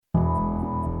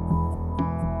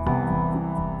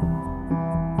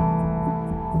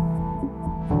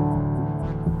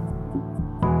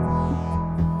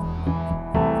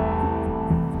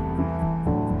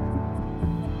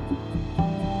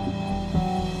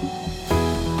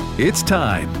It's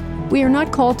time. We are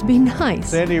not called to be nice.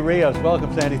 Sandy Rios,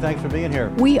 welcome, Sandy. Thanks for being here.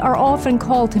 We are often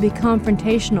called to be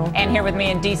confrontational. And here with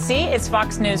me in D.C. is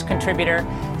Fox News contributor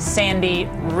Sandy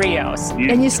Rios.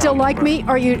 And you still like me,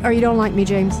 or you don't like me,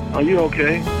 James? Are you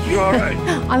okay? You all right?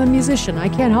 I'm a musician. I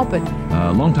can't help it.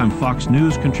 Longtime Fox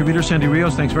News contributor Sandy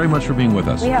Rios, thanks very much for being with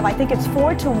us. We have, I think it's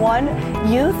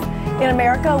 4-1 youth in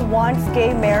America wants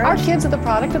gay marriage. Our kids are the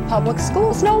product of public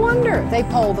schools. No wonder they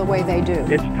poll the way they do.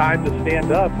 It's time to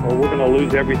stand up or we're going to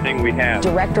lose everything we have.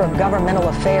 Director of Governmental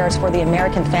Affairs for the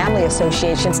American Family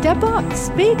Association. Step up,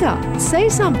 speak up, say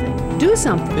something, do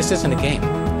something. This isn't a game.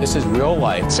 This is real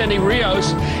life. Sandy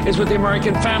Rios is with the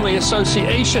American Family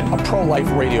Association. A pro-life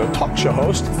radio talk show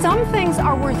host. Some things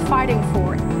are worth fighting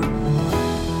for.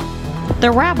 The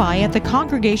rabbi at the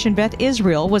Congregation Beth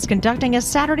Israel was conducting a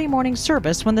Saturday morning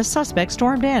service when the suspect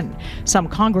stormed in. Some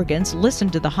congregants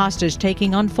listened to the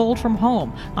hostage-taking unfold from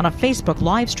home on a Facebook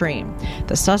live stream.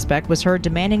 The suspect was heard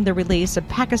demanding the release of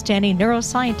Pakistani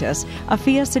neuroscientist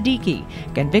Aafia Siddiqui,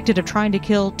 convicted of trying to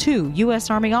kill 2 U.S.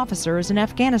 Army officers in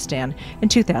Afghanistan in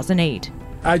 2008.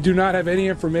 I do not have any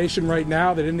information right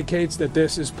now that indicates that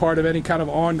this is part of any kind of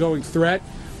ongoing threat.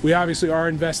 We obviously are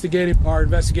investigating. Our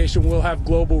investigation will have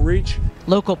global reach.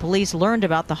 Local police learned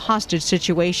about the hostage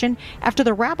situation after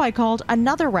the rabbi called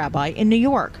another rabbi in New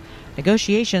York.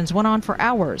 Negotiations went on for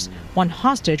hours. One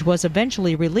hostage was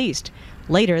eventually released.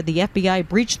 Later, the FBI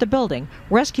breached the building,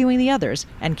 rescuing the others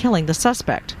and killing the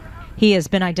suspect. He has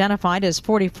been identified as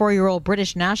 44-year-old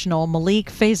British national Malik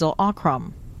Faisal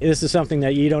Akram. This is something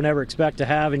that you don't ever expect to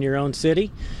have in your own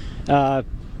city.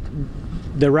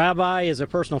 The rabbi is a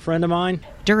personal friend of mine.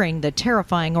 During the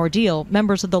terrifying ordeal,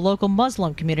 members of the local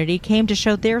Muslim community came to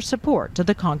show their support to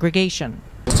the congregation.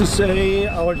 To say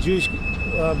our Jewish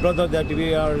brother that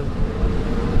we are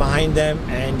behind them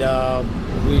and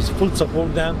we full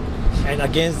support them and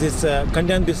against this,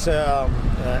 condemn this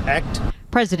act.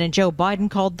 President Joe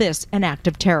Biden called this an act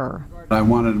of terror. I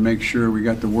wanted to make sure we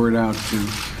got the word out to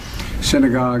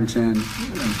synagogues and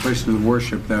places of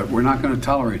worship that we're not going to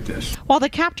tolerate this. While the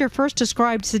captor first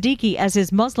described Siddiqui as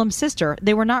his Muslim sister,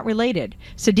 they were not related.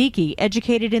 Siddiqui,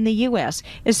 educated in the U.S.,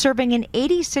 is serving an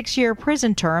 86-year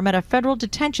prison term at a federal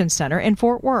detention center in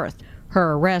Fort Worth.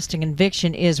 Her arrest and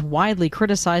conviction is widely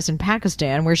criticized in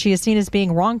Pakistan, where she is seen as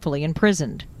being wrongfully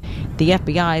imprisoned. The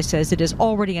FBI says it is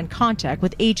already in contact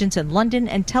with agents in London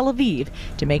and Tel Aviv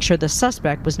to make sure the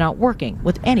suspect was not working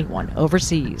with anyone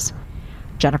overseas.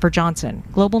 Jennifer Johnson,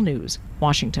 Global News,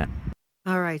 Washington.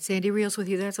 All right, Sandy Rios with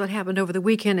you. That's what happened over the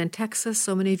weekend in Texas.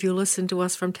 So many of you listened to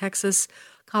us from Texas,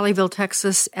 Colleyville,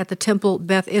 Texas, at the Temple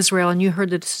Beth Israel, and you heard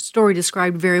the story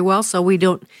described very well, so we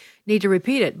don't need to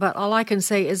repeat it. But all I can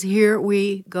say is here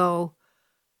we go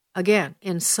again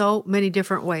in so many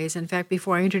different ways. In fact,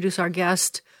 before I introduce our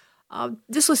guest,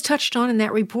 this was touched on in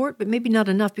that report, but maybe not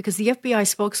enough, because the FBI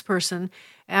spokesperson,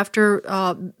 after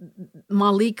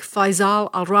Malik Faisal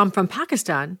Akram from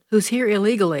Pakistan, who's here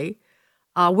illegally,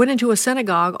 went into a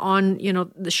synagogue on,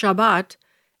 the Shabbat,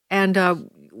 and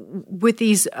with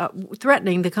these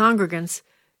threatening the congregants.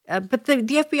 But the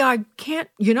FBI can't,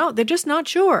 they're just not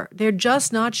sure. They're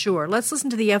just not sure. Let's listen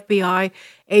to the FBI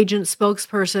agent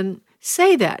spokesperson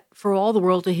say that for all the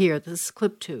world to hear. This is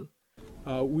clip 2.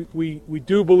 We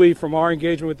do believe from our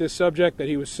engagement with this subject that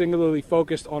he was singularly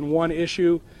focused on one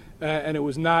issue, and it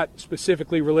was not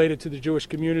specifically related to the Jewish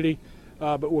community,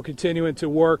 but we're continuing to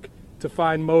work to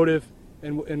find motive,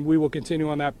 and we will continue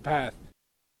on that path.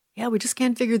 Yeah, we just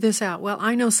can't figure this out. Well,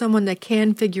 I know someone that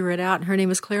can figure it out, and her name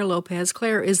is Claire Lopez.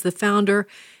 Claire is the founder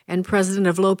and president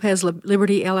of Lopez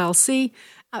Liberty LLC.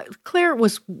 Claire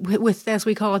was with, as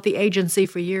we call it, the agency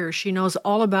for years. She knows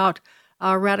all about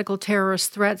radical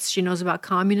terrorist threats. She knows about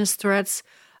communist threats.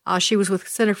 She was with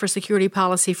Center for Security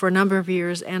Policy for a number of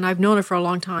years, and I've known her for a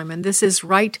long time, and this is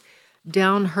right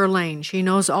down her lane. She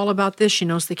knows all about this. She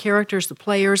knows the characters, the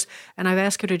players, and I've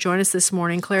asked her to join us this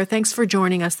morning. Claire, thanks for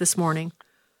joining us this morning.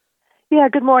 Yeah,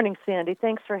 good morning, Sandy.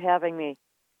 Thanks for having me.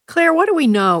 Claire, what do we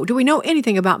know? Do we know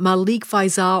anything about Malik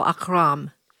Faisal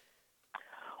Akram?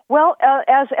 Well,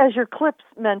 as your clips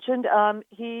mentioned,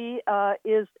 he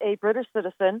is a British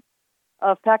citizen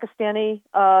of Pakistani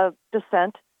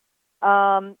descent,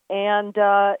 and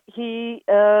he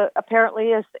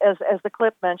apparently, as the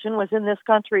clip mentioned, was in this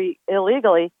country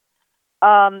illegally,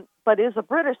 but is a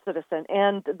British citizen.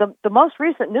 And the most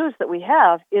recent news that we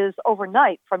have is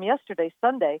overnight from yesterday,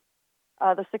 Sunday,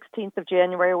 the 16th of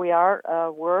January.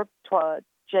 We're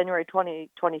January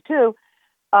 2022.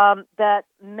 That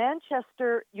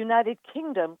Manchester, United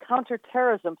Kingdom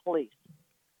Counterterrorism Police,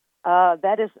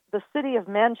 that is the city of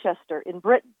Manchester in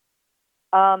Britain,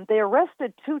 they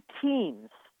arrested 2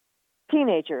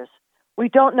 teenagers We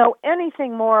don't know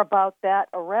anything more about that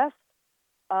arrest,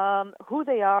 who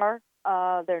they are,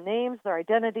 their names, their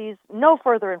identities, no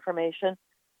further information.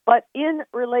 But in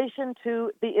relation to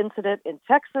the incident in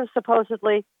Texas,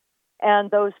 supposedly,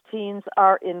 and those teens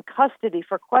are in custody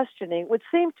for questioning, would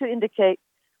seem to indicate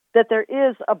that there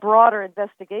is a broader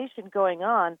investigation going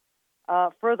on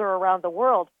further around the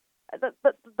world.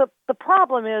 The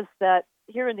problem is that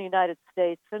here in the United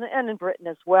States and in Britain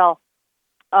as well,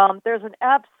 there's an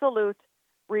absolute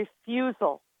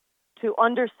refusal to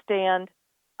understand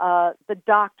the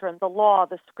doctrine, the law,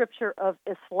 the scripture of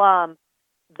Islam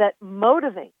that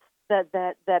motivates,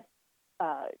 that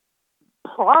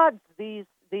prods these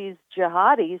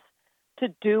jihadis to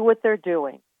do what they're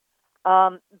doing.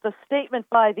 The statement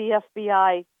by the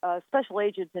FBI special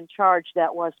agent in charge,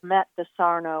 that was Matt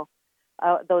DeSarno,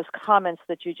 those comments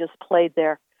that you just played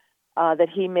there, that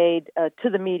he made to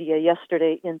the media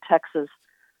yesterday in Texas,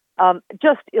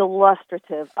 just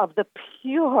illustrative of the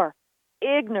pure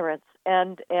ignorance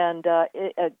and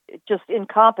just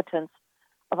incompetence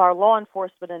of our law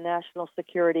enforcement and national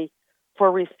security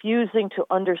for refusing to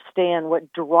understand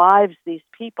what drives these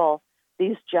people,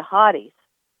 these jihadis.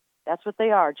 That's what they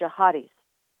are, jihadis,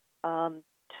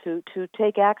 to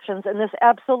take actions. And this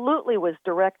absolutely was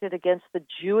directed against the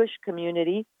Jewish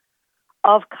community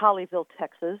of Colleyville,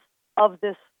 Texas, of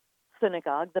this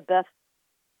synagogue, the Beth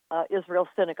Israel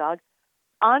Synagogue,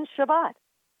 on Shabbat.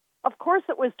 Of course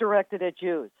it was directed at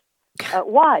Jews.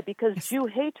 Why? Because Jew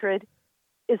hatred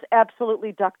is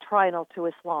absolutely doctrinal to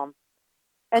Islam.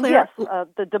 And Claire, yes,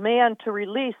 the demand to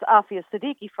release Afia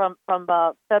Siddiqui from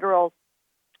federal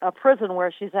prison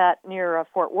where she's at near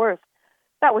Fort Worth,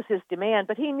 that was his demand,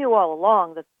 but he knew all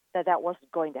along that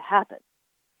wasn't going to happen.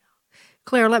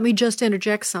 Claire, let me just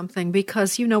interject something,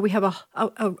 because, we have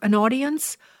an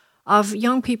audience of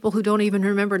young people who don't even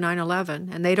remember 9/11,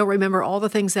 and they don't remember all the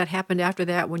things that happened after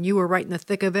that when you were right in the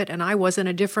thick of it, and I was in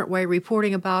a different way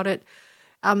reporting about it.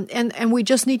 And we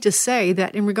just need to say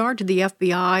that in regard to the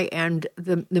FBI and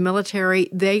the military,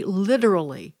 they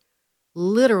literally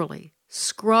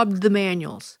scrubbed the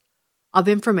manuals of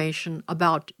information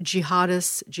about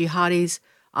jihadis.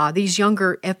 These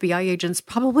younger FBI agents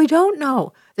probably don't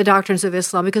know the doctrines of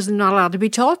Islam because they're not allowed to be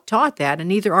taught that, and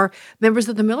neither are members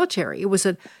of the military. It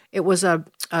was a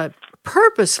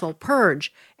purposeful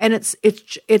purge, and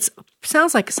it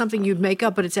sounds like something you'd make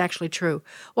up, but it's actually true.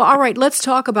 Well, all right, let's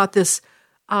talk about this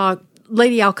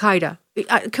Lady Al-Qaeda.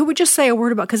 Could we just say a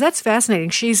word about, because that's fascinating.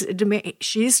 She's,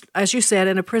 as you said,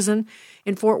 in a prison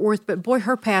in Fort Worth, but boy,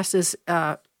 her past is,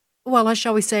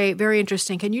 shall we say, very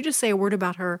interesting. Can you just say a word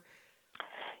about her?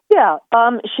 Yeah,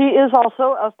 she is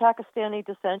also of Pakistani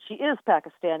descent. She is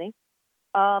Pakistani.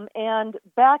 And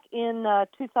back in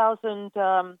 2000,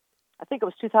 I think it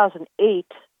was 2008,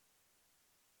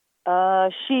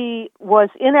 she was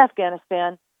in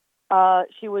Afghanistan.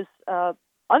 She was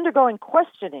undergoing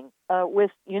questioning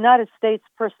with United States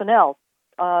personnel,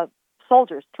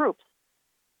 soldiers, troops.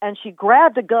 And she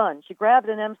grabbed a gun. She grabbed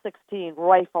an M16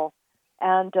 rifle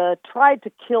and tried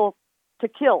to kill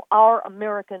our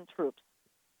American troops.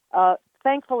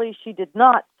 Thankfully, she did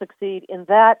not succeed in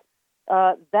that.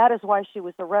 That is why she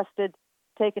was arrested,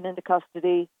 taken into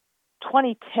custody.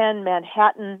 2010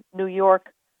 Manhattan, New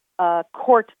York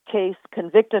court case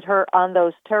convicted her on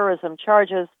those terrorism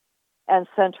charges and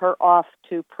sent her off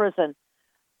to prison.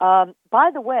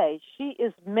 By the way, she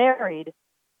is married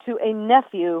to a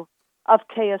nephew of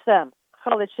KSM,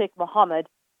 Khalid Sheikh Mohammed,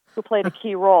 who played a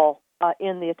key role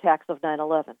in the attacks of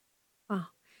 9/11.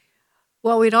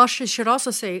 Well, we should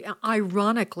also say,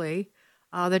 ironically,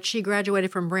 that she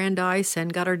graduated from Brandeis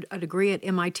and got her a degree at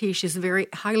MIT. She's very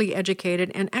highly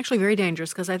educated and actually very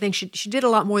dangerous, because I think she did a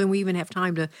lot more than we even have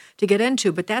time to get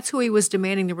into. But that's who he was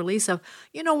demanding the release of.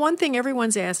 One thing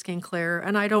everyone's asking, Claire,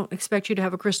 and I don't expect you to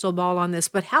have a crystal ball on this,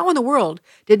 but how in the world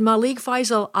did Malik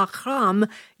Faisal Akram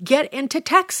get into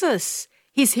Texas?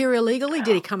 He's here illegally.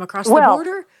 Did he come across the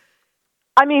border?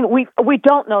 I mean, we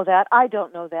don't know that. I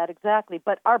don't know that exactly.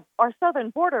 But our southern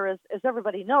border, as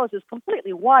everybody knows, is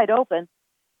completely wide open.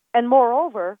 And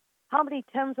moreover, how many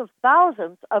tens of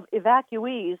thousands of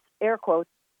evacuees, air quotes,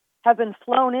 have been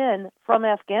flown in from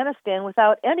Afghanistan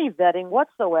without any vetting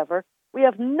whatsoever? We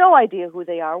have no idea who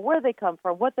they are, where they come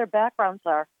from, what their backgrounds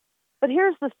are. But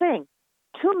here's the thing.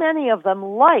 Too many of them,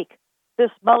 like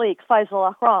this Malik Faisal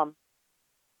Akram,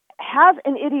 have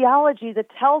an ideology that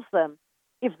tells them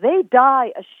if they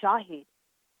die a shaheed,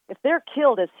 if they're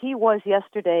killed as he was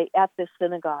yesterday at this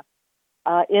synagogue,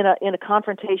 in a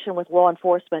confrontation with law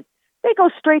enforcement, they go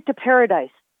straight to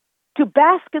paradise, to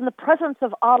bask in the presence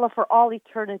of Allah for all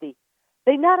eternity.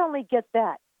 They not only get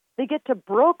that, they get to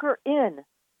broker in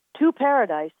to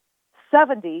paradise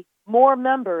 70 more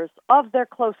members of their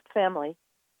close family.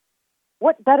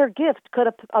 What better gift could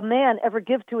a man ever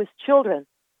give to his children?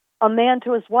 A man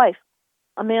to his wife,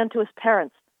 a man to his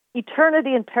parents.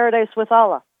 Eternity in paradise with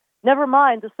Allah. Never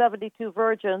mind the 72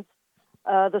 virgins,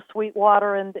 the sweet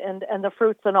water and the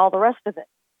fruits and all the rest of it.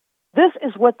 This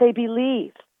is what they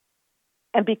believe.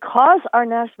 And because our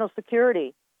national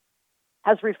security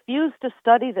has refused to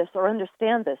study this or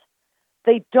understand this,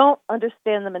 they don't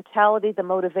understand the mentality, the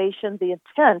motivation, the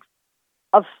intent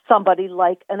of somebody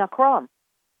like an Akram.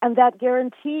 And that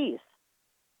guarantees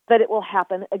that it will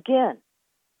happen again.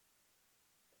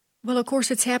 Well, of course,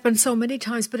 it's happened so many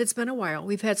times, but it's been a while.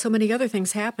 We've had so many other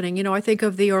things happening. You know, I think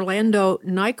of the Orlando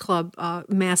nightclub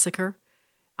massacre.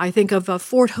 I think of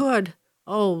Fort Hood.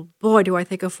 Oh, boy, do I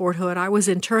think of Fort Hood. I was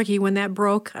in Turkey when that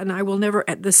broke, and I will never,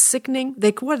 at the sickening,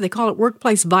 what do they call it,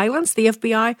 workplace violence? The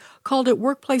FBI called it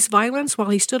workplace violence while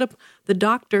he the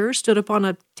doctor stood up on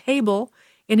a table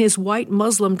in his white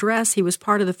Muslim dress. He was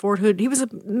part of the Fort Hood. He was a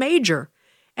major,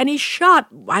 and he shot,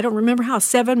 I don't remember how,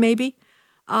 7 maybe?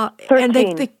 13.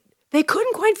 And they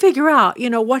couldn't quite figure out, you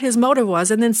know, what his motive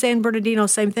was. And then San Bernardino,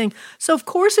 same thing. So, of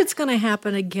course, it's going to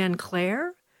happen again,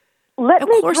 Claire. Let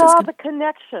me draw the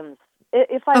connections,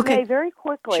 if I may, very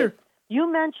quickly. Sure. You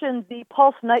mentioned the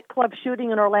Pulse nightclub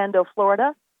shooting in Orlando,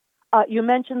 Florida. You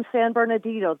mentioned San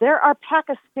Bernardino. There are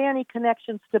Pakistani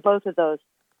connections to both of those.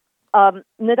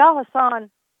 Nidal Hassan,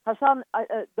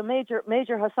 the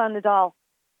Major Hassan Nidal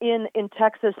in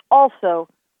Texas also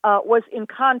was in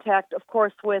contact, of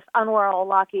course, with Anwar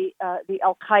al-Awlaki, the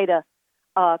al-Qaeda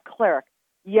cleric,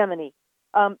 Yemeni.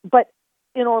 But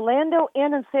in Orlando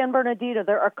and in San Bernardino,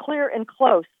 there are clear and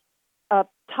close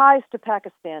ties to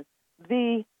Pakistan.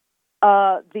 The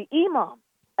imam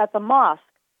at the mosque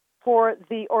for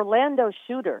the Orlando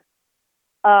shooter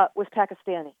was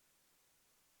Pakistani.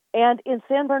 And in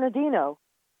San Bernardino,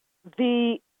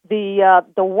 the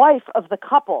wife of the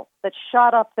couple that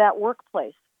shot up that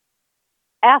workplace,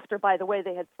 after, by the way,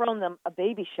 they had thrown them a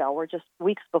baby shower just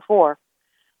weeks before,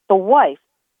 the wife,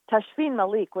 Tashfeen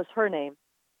Malik was her name,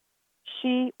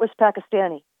 she was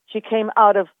Pakistani. She came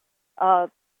out of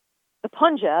the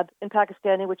Punjab in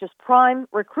Pakistani, which is prime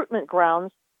recruitment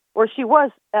grounds, where she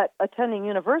was attending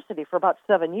university for about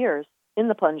 7 years in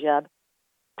the Punjab,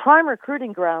 prime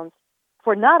recruiting grounds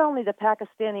for not only the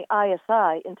Pakistani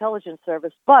ISI intelligence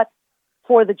service, but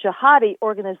for the jihadi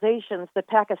organizations that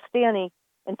Pakistani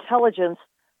intelligence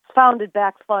founded,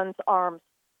 back funds, arms,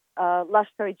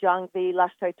 Lashkar-e-Jhangvi,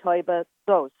 Lashkar-e-Toiba,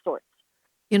 those sorts.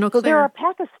 You know, so there are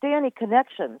Pakistani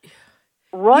connections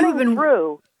running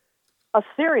through a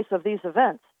series of these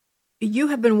events. You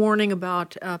have been warning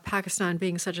about Pakistan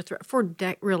being such a threat for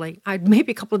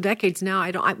maybe a couple of decades now.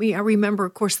 I remember,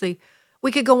 of course,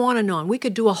 we could go on and on. We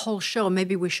could do a whole show,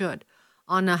 maybe we should,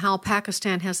 on how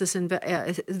Pakistan has this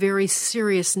very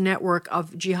serious network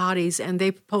of jihadis, and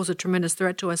they pose a tremendous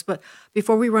threat to us. But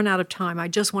before we run out of time, I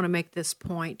just want to make this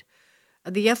point.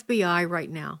 The FBI right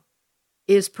now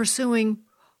is pursuing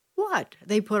what?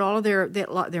 They put all of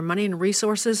their money and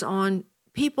resources on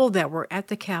people that were at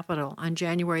the Capitol on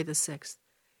January the 6th.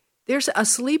 There's a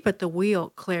sleep at the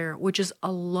wheel, Claire, which is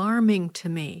alarming to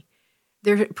me.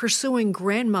 They're pursuing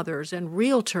grandmothers and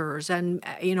realtors and,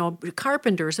 you know,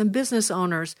 carpenters and business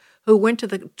owners who went to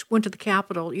the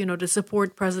Capitol, you know, to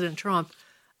support President Trump.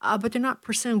 But they're not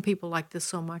pursuing people like this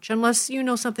so much, unless you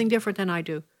know something different than I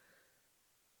do.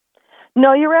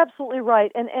 No, you're absolutely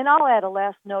right. And I'll add a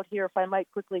last note here, if I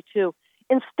might quickly, too.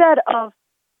 Instead of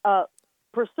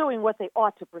pursuing what they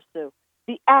ought to pursue,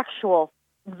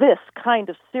 this kind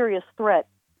of serious threat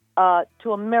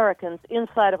to Americans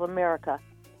inside of America,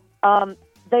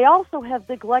 they also have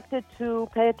neglected to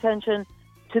pay attention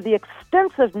to the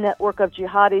extensive network of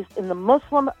jihadis in the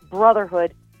Muslim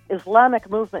Brotherhood Islamic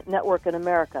Movement Network in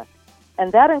America.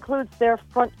 And that includes their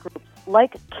front groups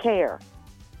like CAIR,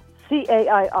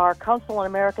 C-A-I-R, Council on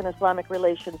American Islamic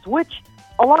Relations, which,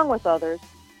 along with others,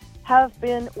 have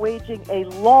been waging a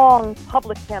long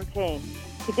public campaign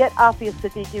to get Afia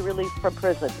Siddiqui released from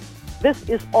prison. This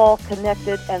is all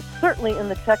connected, and certainly in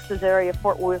the Texas area,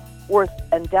 Fort Worth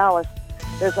and Dallas,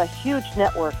 there's a huge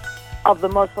network of the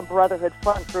Muslim Brotherhood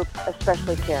front groups,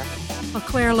 especially CAIR. Well,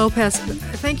 Claire Lopez,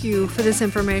 thank you for this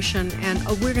information, and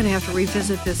we're going to have to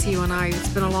revisit this, you and I. It's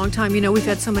been a long time. You know, we've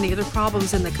had so many other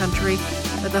problems in the country,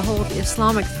 but the whole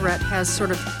Islamic threat has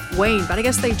sort of waned. But I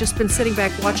guess they've just been sitting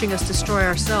back watching us destroy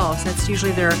ourselves. That's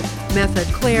usually their method.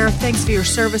 Claire, thanks for your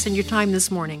service and your time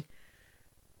this morning.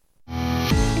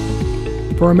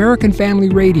 For American Family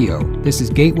Radio, this is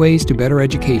Gateways to Better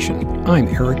Education. I'm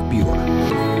Eric Buer.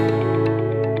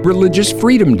 Religious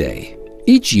Freedom Day.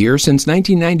 Each year since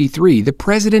 1993, the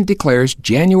President declares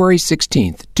January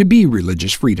 16th to be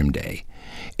Religious Freedom Day.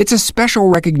 It's a special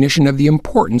recognition of the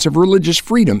importance of religious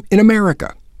freedom in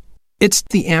America. It's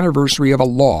the anniversary of a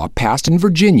law passed in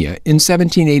Virginia in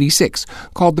 1786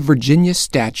 called the Virginia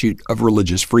Statute of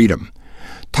Religious Freedom.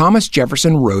 Thomas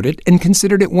Jefferson wrote it and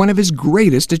considered it one of his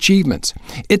greatest achievements.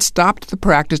 It stopped the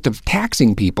practice of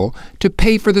taxing people to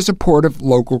pay for the support of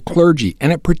local clergy,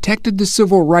 and it protected the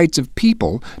civil rights of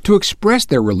people to express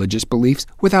their religious beliefs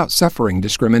without suffering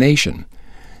discrimination.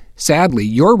 Sadly,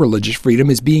 your religious freedom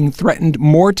is being threatened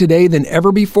more today than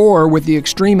ever before with the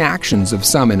extreme actions of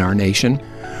some in our nation.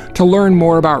 To learn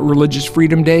more about Religious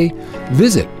Freedom Day,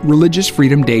 visit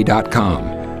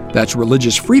religiousfreedomday.com. That's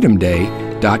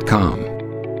religiousfreedomday.com.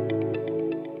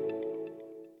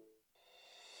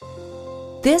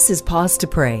 This is Pause to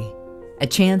Pray, a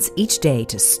chance each day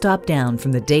to stop down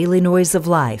from the daily noise of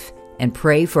life and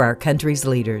pray for our country's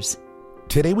leaders.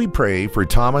 Today we pray for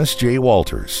Thomas J.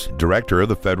 Walters, Director of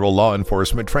the Federal Law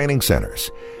Enforcement Training Centers.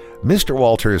 Mr.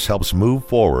 Walters helps move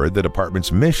forward the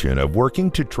department's mission of working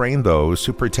to train those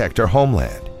who protect our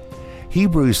homeland.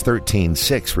 Hebrews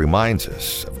 13:6 reminds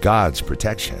us of God's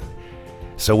protection.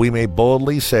 So we may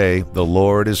boldly say, "The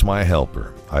Lord is my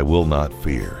helper. I will not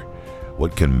fear.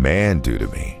 What can man do to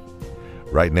me?"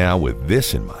 Right now, with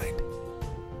this in mind,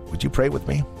 would you pray with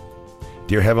me?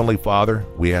 Dear Heavenly Father,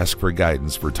 we ask for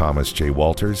guidance for Thomas J.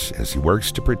 Walters as he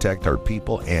works to protect our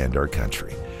people and our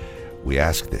country. We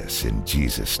ask this in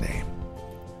Jesus' name.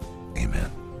 Amen.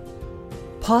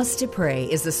 Pause to Pray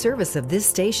is the service of this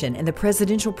station and the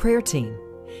Presidential Prayer Team.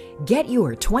 Get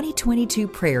your 2022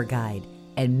 prayer guide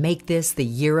and make this the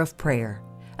year of prayer.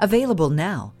 Available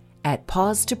now at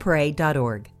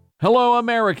pausetopray.org. Hello,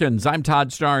 Americans. I'm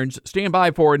Todd Starnes. Stand by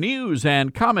for news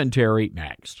and commentary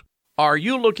next. Are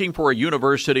you looking for a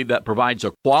university that provides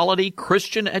a quality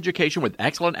Christian education with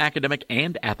excellent academic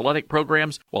and athletic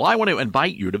programs? Well, I want to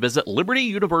invite you to visit Liberty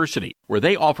University, where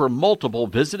they offer multiple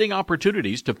visiting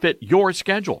opportunities to fit your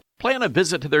schedule. Plan a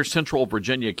visit to their Central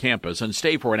Virginia campus and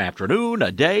stay for an afternoon,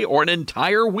 a day, or an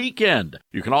entire weekend.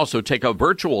 You can also take a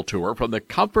virtual tour from the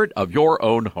comfort of your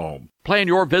own home. Plan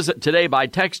your visit today by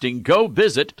texting "Go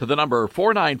Visit" to the number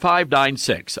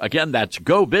 49596. Again, that's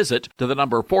 "Go Visit" to the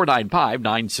number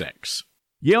 49596.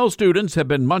 Yale students have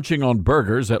been munching on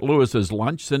burgers at Lewis's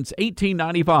Lunch since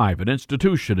 1895, an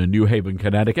institution in New Haven,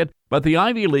 Connecticut. But the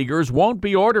Ivy Leaguers won't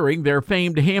be ordering their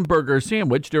famed hamburger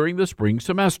sandwich during the spring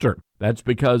semester. That's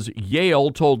because Yale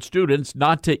told students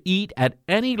not to eat at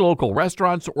any local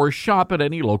restaurants or shop at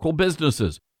any local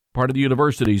businesses, part of the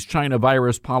university's China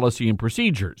virus policy and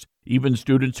procedures. Even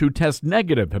students who test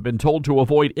negative have been told to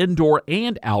avoid indoor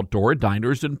and outdoor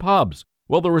diners and pubs.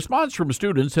 Well, the response from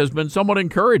students has been somewhat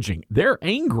encouraging. They're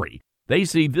angry. They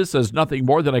see this as nothing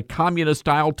more than a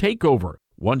communist-style takeover.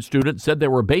 One student said they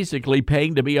were basically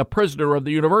paying to be a prisoner of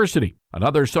the university.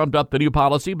 Another summed up the new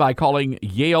policy by calling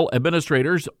Yale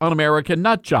administrators un-American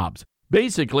nut jobs.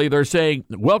 Basically, they're saying,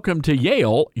 "Welcome to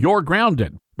Yale, you're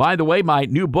grounded." By the way, my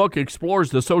new book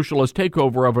explores the socialist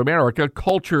takeover of America,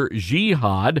 Culture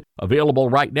Jihad, available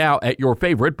right now at your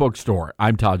favorite bookstore.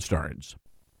 I'm Todd Starnes.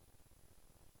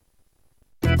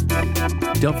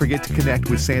 Don't forget to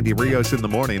connect with Sandy Rios in the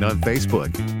morning on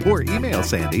Facebook or email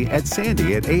Sandy at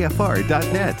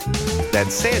sandy@afr.net.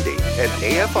 That's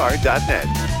sandy@afr.net.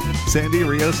 Sandy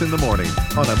Rios in the morning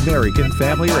on American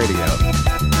Family Radio.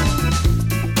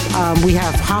 We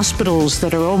have hospitals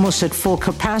that are almost at full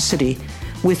capacity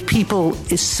with people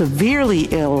severely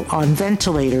ill on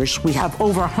ventilators. We have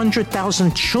over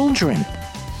 100,000 children,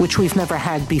 which we've never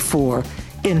had before,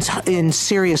 in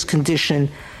serious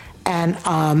condition, and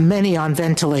many on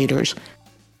ventilators.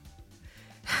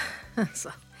 So,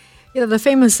 the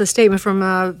famous statement from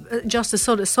Justice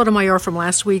Sotomayor from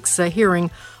last week's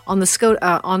hearing on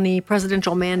the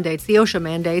presidential mandates, the OSHA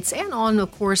mandates, and on,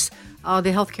 of course, the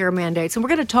healthcare mandates. And we're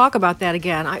going to talk about that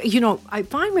again. I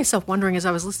find myself wondering as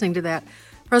I was listening to that,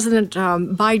 President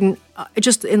Biden,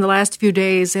 just in the last few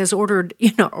days, has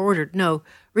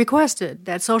requested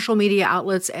that social media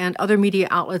outlets and other media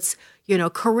outlets,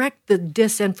 correct the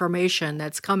disinformation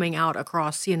that's coming out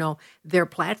across, their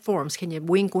platforms. Can you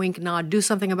wink, wink, nod, do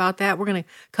something about that? We're going to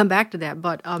come back to that.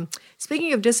 But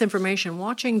speaking of disinformation,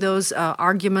 watching those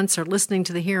arguments or listening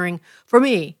to the hearing, for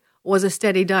me, was a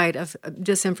steady diet of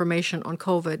disinformation on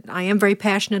COVID. I am very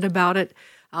passionate about it.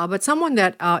 But someone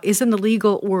that is in the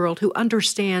legal world who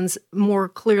understands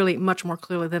much more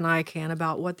clearly than I can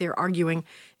about what they're arguing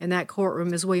in that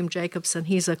courtroom is William Jacobson.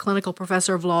 He's a clinical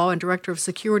professor of law and director of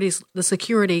the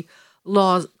Security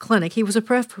Law Clinic. He was a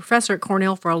professor at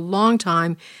Cornell for a long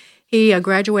time. He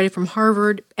graduated from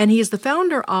Harvard, and he is the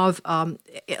founder of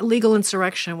Legal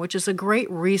Insurrection, which is a great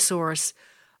resource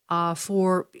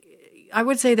for, I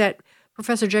would say that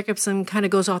Professor Jacobson kind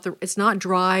of goes off it's not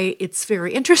dry, it's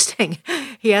very interesting.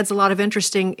 He adds a lot of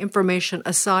interesting information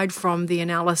aside from the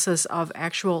analysis of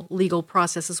actual legal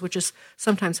processes, which is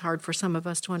sometimes hard for some of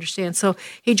us to understand. So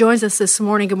he joins us this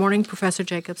morning. Good morning, Professor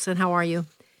Jacobson. How are you?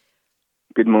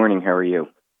 Good morning. How are you?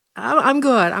 I'm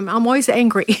good. I'm always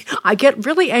angry. I get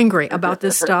really angry about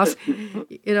this stuff,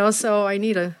 so I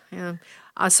need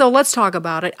so let's talk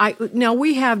about it. Now,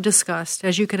 we have discussed,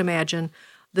 as you can imagine,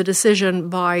 the decision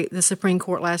by the Supreme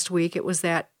Court last week. It was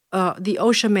that the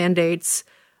OSHA mandates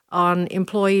on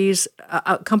employees,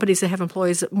 companies that have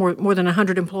employees, more than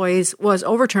 100 employees, was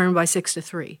overturned by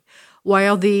 6-3,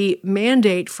 while the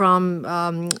mandate for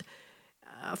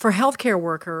healthcare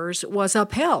workers was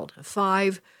upheld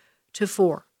 5-4.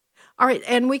 All right,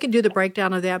 and we can do the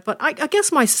breakdown of that. But I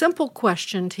guess my simple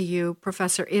question to you,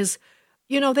 Professor, is,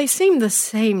 they seem the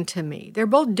same to me. They're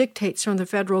both dictates from the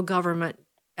federal government.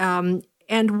 And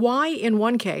why in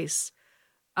one case,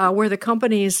 where the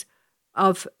companies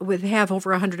have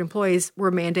over 100 employees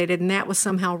were mandated, and that was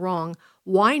somehow wrong,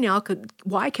 why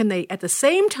can they at the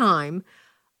same time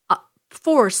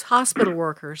force hospital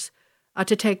workers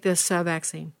to take this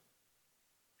vaccine?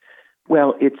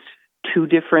 Well, it's two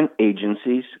different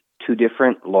agencies, two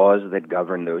different laws that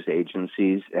govern those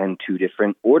agencies, and two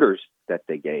different orders that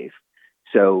they gave.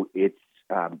 So it's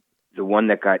the one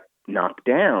that got knocked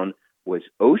down was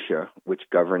OSHA, which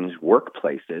governs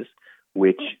workplaces,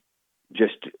 which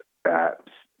just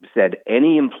said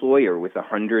any employer with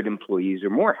 100 employees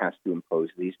or more has to impose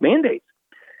these mandates.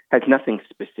 Has nothing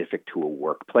specific to a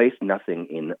workplace, nothing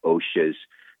in OSHA's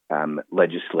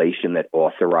legislation that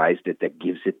authorized it, that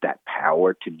gives it that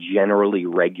power to generally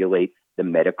regulate the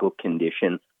medical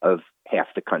condition of half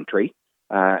the country.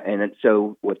 And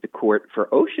so what the court for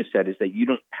OSHA said is that you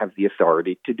don't have the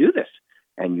authority to do this,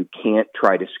 and you can't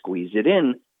try to squeeze it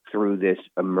in through this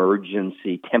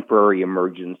temporary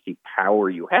emergency power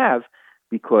you have,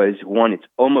 because one, it's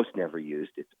almost never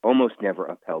used. It's almost never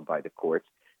upheld by the courts.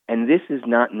 And this is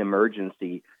not an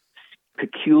emergency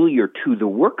peculiar to the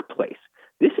workplace.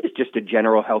 This is just a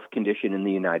general health condition in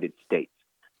the United States.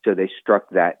 So they struck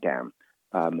that down.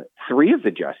 Three of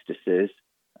the justices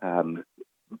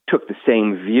took the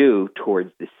same view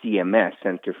towards the CMS,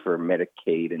 Center for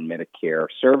Medicaid and Medicare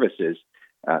Services,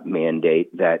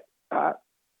 mandate that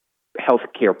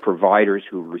healthcare providers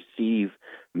who receive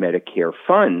Medicare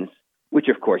funds, which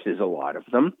of course is a lot of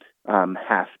them,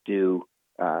 have to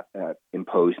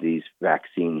impose these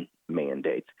vaccine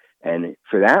mandates. And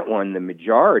for that one, the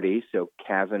majority, so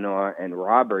Kavanaugh and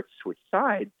Roberts switched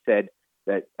sides, said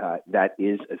that that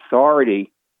is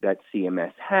authority that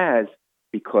CMS has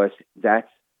because that's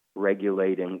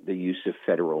regulating the use of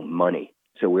federal money.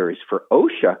 So whereas for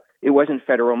OSHA, it wasn't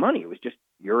federal money. It was just,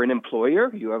 you're an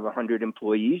employer, you have 100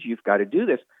 employees, you've got to do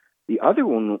this. The other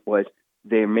one was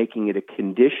they're making it a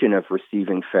condition of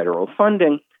receiving federal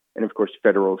funding. And of course,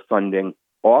 federal funding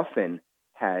often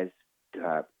has,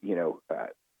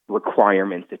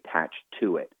 requirements attached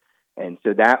to it. And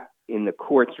so that, in the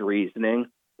court's reasoning,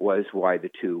 was why the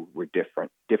two were different.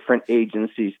 Different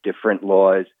agencies, different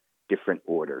laws, different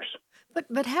orders.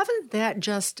 But haven't that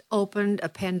just opened a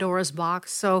Pandora's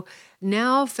box? So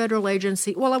now federal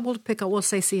agency, we'll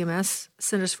say CMS,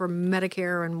 Centers for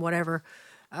Medicare and whatever.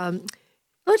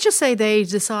 Let's just say they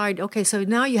decide, okay, so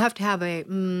now you have to have a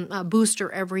booster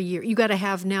every year. You got to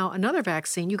have now another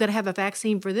vaccine. You got to have a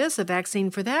vaccine for this, a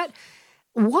vaccine for that.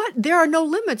 There are no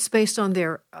limits based on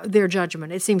their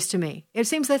judgment, it seems to me. It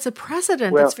seems that's a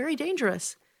precedent that's very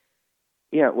dangerous.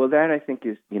 Yeah, well, that I think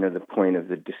is, the point of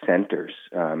the dissenters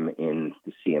in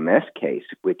the CMS case,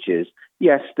 which is,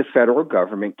 yes, the federal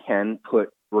government can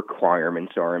put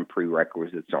requirements or and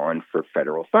prerequisites on for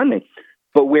federal funding,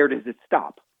 but where does it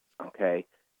stop? Okay,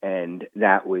 and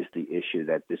that was the issue,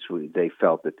 that they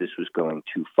felt that this was going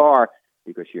too far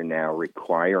because you're now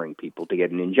requiring people to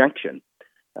get an injection,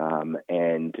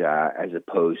 and as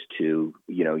opposed to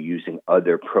using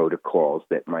other protocols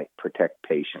that might protect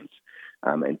patients.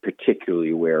 And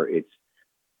particularly where it's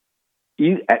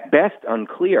at best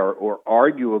unclear or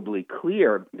arguably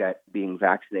clear that being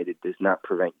vaccinated does not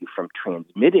prevent you from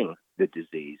transmitting the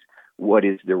disease. What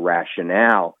is the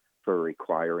rationale for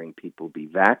requiring people be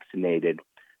vaccinated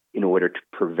in order to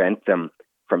prevent them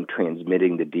from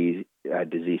transmitting the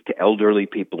disease to elderly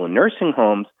people in nursing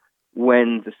homes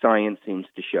when the science seems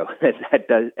to show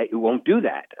that it won't do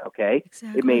that, okay?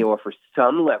 Exactly. It may offer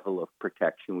some level of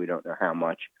protection, we don't know how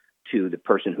much, to the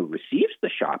person who receives the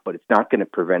shot, but it's not going to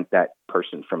prevent that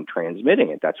person from transmitting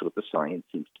it. That's what the science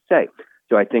seems to say.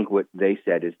 So I think what they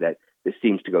said is that this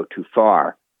seems to go too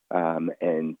far.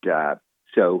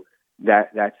 So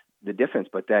that's the difference.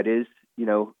 But that is,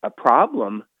 a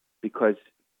problem because,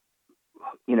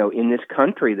 in this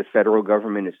country, the federal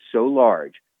government is so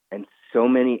large and so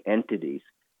many entities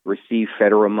receive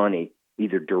federal money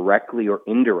either directly or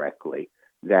indirectly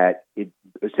that it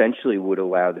essentially would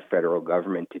allow the federal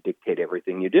government to dictate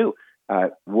everything you do.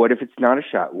 What if it's not a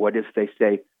shot? What if they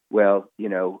say, well,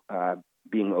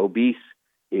 being obese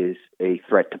is a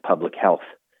threat to public health,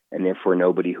 and therefore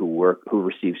nobody who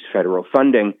receives federal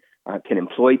funding can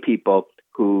employ people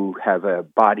who have a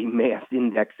body mass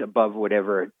index above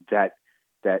whatever that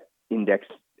index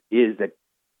is that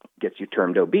gets you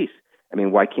termed obese. I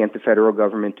mean, why can't the federal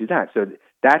government do that? So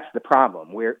that's the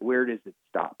problem. Where does it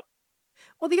stop?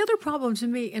 Well, the other problem to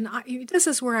me, and this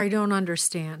is where I don't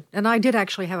understand, and I did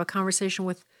actually have a conversation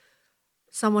with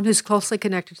someone who's closely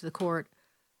connected to the court.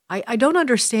 I don't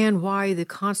understand why the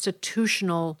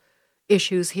constitutional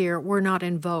issues here were not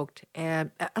invoked.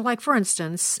 Like, for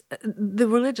instance, the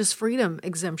religious freedom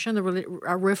exemption, the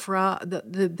RFRA,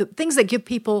 the things that give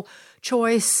people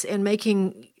choice in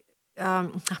making.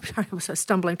 I'm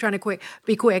stumbling, trying to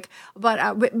be quick,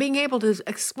 but being able to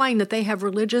explain that they have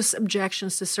religious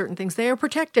objections to certain things. They are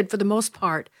protected for the most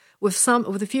part, with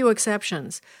a few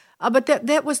exceptions. But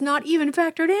that was not even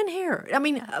factored in here. I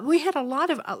mean, we had a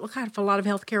lot of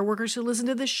healthcare workers who listen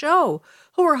to this show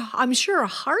who are, I'm sure,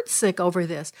 heartsick over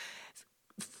this.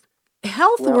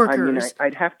 Workers. I mean,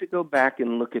 I'd have to go back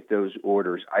and look at those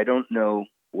orders. I don't know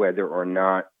whether or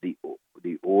not the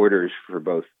orders for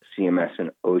both CMS and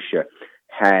OSHA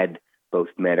had both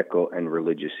medical and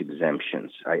religious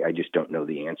exemptions. I just don't know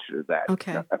the answer to that.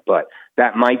 Okay. But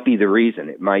that might be the reason.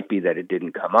 It might be that it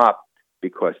didn't come up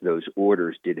because those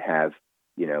orders did have,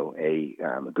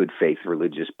 a good faith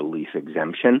religious belief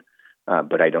exemption.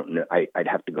 But I don't know. I'd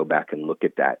have to go back and look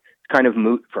at that. It's kind of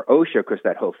moot for OSHA because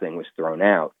that whole thing was thrown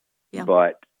out. Yeah.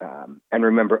 But and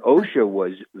remember, OSHA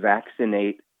was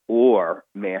vaccinate or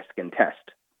mask and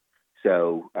test.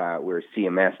 So whereas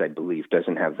CMS, I believe,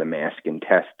 doesn't have the mask and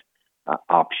test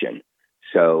option.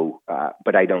 So,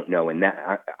 but I don't know. And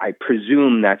that I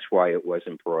presume that's why it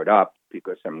wasn't brought up,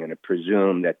 because I'm going to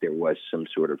presume that there was some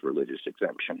sort of religious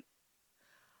exemption.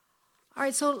 All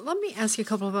right. So let me ask you a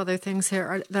couple of other things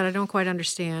here that I don't quite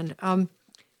understand.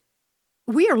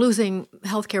 We are losing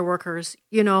healthcare workers.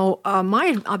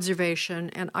 My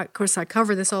observation, and of course I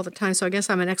cover this all the time, so I guess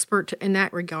I'm an expert in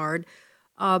that regard.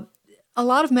 A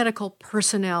lot of medical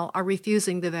personnel are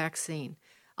refusing the vaccine.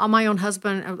 My own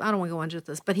husband, I don't want to go into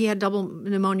this, but he had double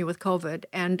pneumonia with COVID.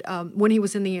 And when he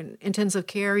was in the intensive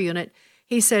care unit,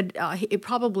 he said he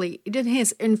did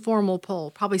his informal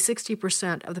poll, probably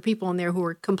 60% of the people in there who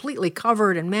were completely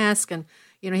covered and masked, and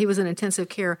he was in intensive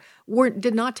care,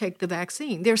 did not take the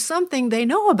vaccine. There's something they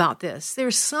know about this.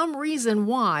 There's some reason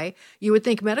why you would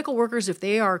think medical workers, if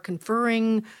they are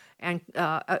conferring and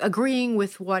agreeing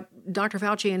with what Dr.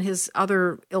 Fauci and his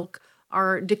other ilk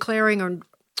are declaring or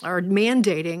are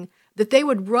mandating, that they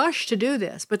would rush to do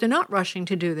this, but they're not rushing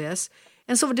to do this.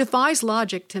 And so it defies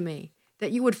logic to me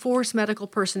that you would force medical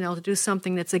personnel to do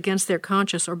something that's against their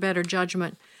conscience or better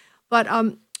judgment. But I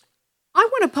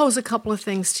want to pose a couple of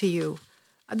things to you.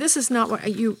 This is not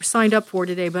what you signed up for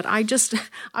today, but I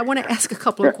want to ask a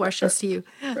couple of questions to you.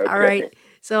 Okay. All right.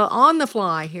 So on the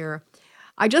fly here,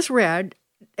 I just read,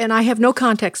 and I have no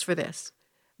context for this,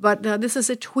 but this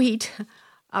is a tweet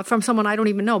from someone I don't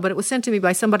even know, but it was sent to me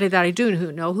by somebody that I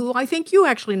do know, who I think you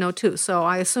actually know too, so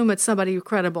I assume it's somebody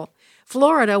credible.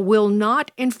 Florida will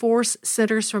not enforce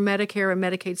Centers for Medicare and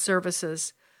Medicaid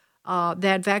Services,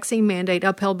 that vaccine mandate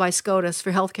upheld by SCOTUS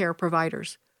for healthcare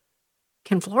providers.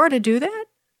 Can Florida do that?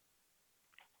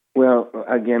 Well,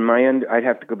 again, I'd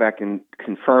have to go back and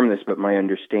confirm this, but my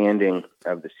understanding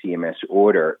of the CMS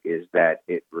order is that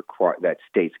that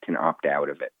states can opt out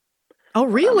of it. Oh,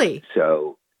 really?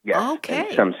 Yes, okay.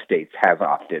 And some states have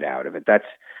opted out of it. That's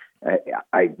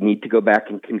I need to go back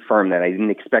and confirm that. I didn't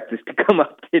expect this to come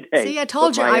up today. See, I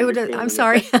told you I would. I'm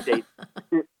sorry.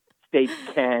 States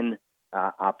can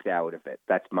opt out of it.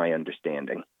 That's my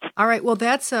understanding. All right. Well,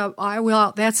 that's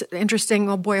that's interesting.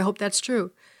 Oh boy, I hope that's true,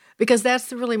 because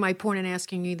that's really my point in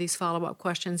asking you these follow-up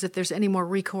questions. If there's any more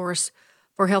recourse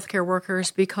for healthcare workers,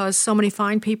 because so many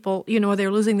fine people, they're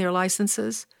losing their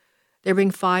licenses, they're being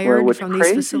fired from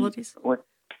these facilities.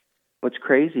 What's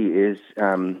crazy is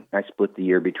I split the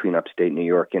year between upstate New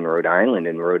York and Rhode Island,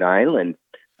 and Rhode Island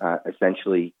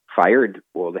essentially fired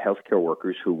all the healthcare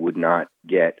workers who would not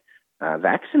get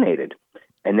vaccinated.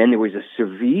 And then there was a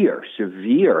severe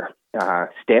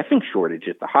staffing shortage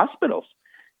at the hospitals.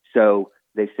 So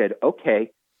they said,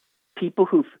 okay, people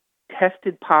who've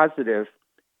tested positive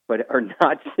but are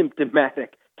not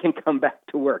symptomatic can come back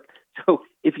to work. So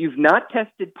if you've not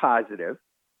tested positive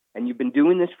and you've been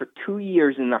doing this for 2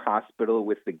 years in the hospital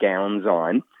with the gowns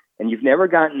on and you've never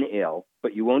gotten ill,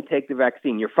 but you won't take the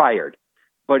vaccine, you're fired.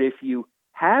 But if you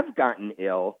have gotten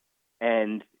ill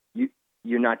and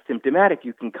you're not symptomatic,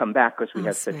 you can come back because we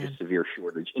have such a severe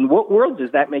shortage. In what world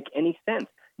does that make any sense?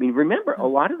 I mean, remember, a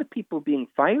lot of the people being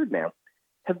fired now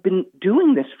have been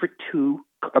doing this for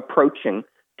approaching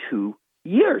 2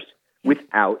 years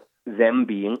without them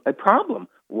being a problem.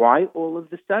 Why all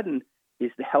of a sudden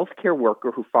is the healthcare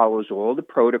worker who follows all the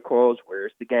protocols,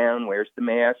 wears the gown, wears the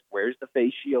mask, wears the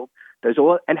face shield, does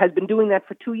all, and has been doing that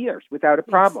for 2 years without a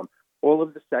problem, all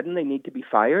of a sudden they need to be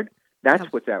fired?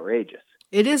 That's what's outrageous.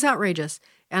 It is outrageous.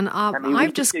 And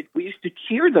we used to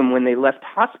cheer them when they left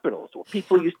hospitals, or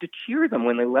people used to cheer them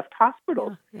when they left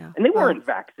hospitals. And they weren't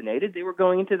vaccinated. They were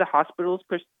going into the hospitals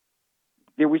because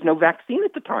there was no vaccine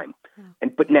at the time.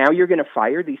 But now you're going to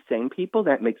fire these same people?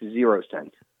 That makes zero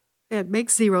sense. It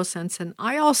makes zero sense. And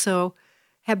I also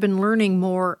have been learning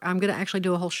more. I'm going to actually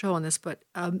do a whole show on this, but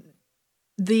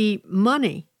the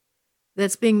money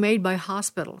that's being made by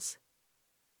hospitals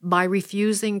by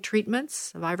refusing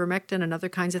treatments of ivermectin and other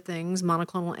kinds of things,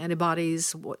 monoclonal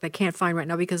antibodies, they can't find right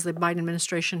now because the Biden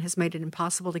administration has made it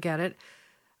impossible to get it.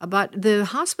 But the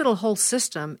hospital whole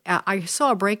system, I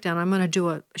saw a breakdown. I'm going to do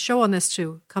a show on this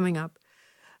too coming up.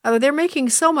 They're making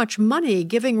so much money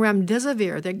giving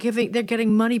remdesivir. They're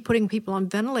getting money putting people on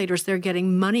ventilators. They're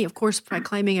getting money, of course, by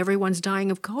claiming everyone's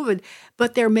dying of COVID.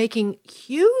 But they're making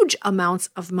huge amounts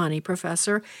of money,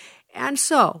 Professor. And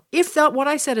so, if what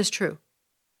I said is true,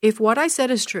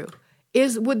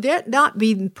 would that not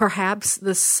be perhaps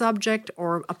the subject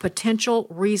or a potential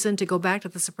reason to go back to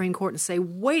the Supreme Court and say,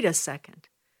 wait a second,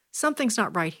 something's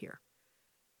not right here?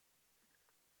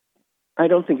 I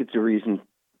don't think it's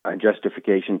a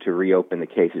justification to reopen the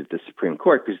case at the Supreme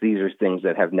Court, because these are things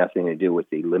that have nothing to do with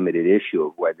the limited issue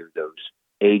of whether those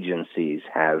agencies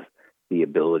have the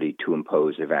ability to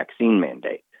impose a vaccine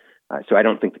mandate. So I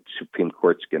don't think the Supreme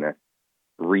Court's going to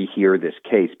rehear this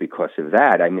case because of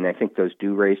that. I mean, I think those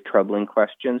do raise troubling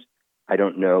questions. I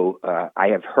don't know. I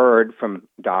have heard from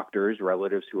doctors,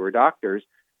 relatives who are doctors,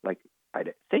 like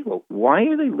I'd say, well, why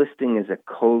are they listing as a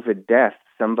COVID death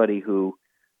somebody who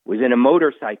was in a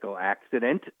motorcycle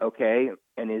accident,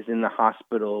 and is in the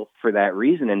hospital for that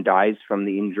reason and dies from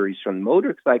the injuries from the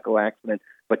motorcycle accident,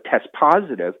 but tests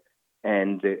positive?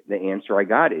 And the answer I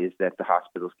got is that the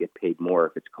hospitals get paid more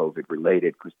if it's COVID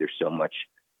related because there's so much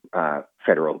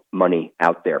federal money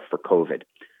out there for COVID.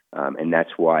 And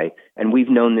that's why, and we've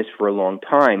known this for a long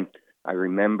time. I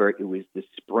remember it was the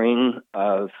spring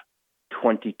of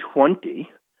 2020,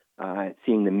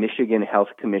 seeing the Michigan Health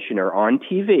Commissioner on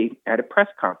TV at a press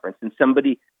conference, and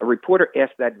a reporter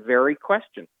asked that very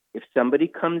question. If somebody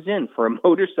comes in for a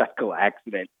motorcycle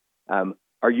accident,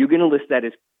 are you going to list that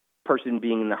as person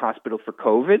being in the hospital for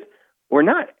COVID or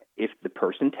not? If the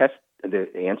person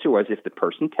the answer was if the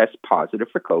person tests positive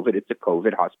for COVID, it's a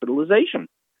COVID hospitalization,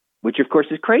 which of course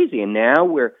is crazy. And now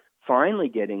we're finally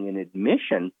getting an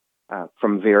admission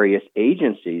from various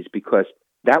agencies, because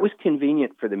that was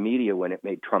convenient for the media when it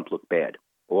made Trump look bad,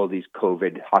 all these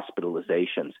COVID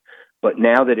hospitalizations. But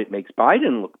now that it makes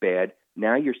Biden look bad,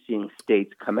 now you're seeing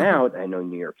states come out. I know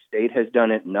New York State has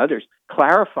done it and others,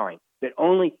 clarifying that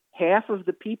only half of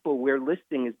the people we're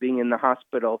listing as being in the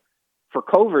hospital for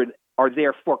COVID are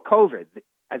there for COVID,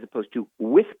 as opposed to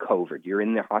with COVID. You're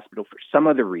in the hospital for some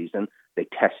other reason. They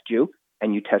test you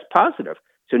and you test positive.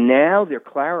 So now they're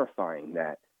clarifying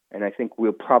that. And I think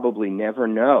we'll probably never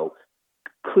know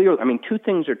clearly. I mean, two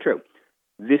things are true.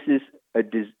 This is a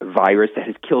virus that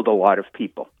has killed a lot of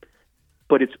people.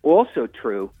 But it's also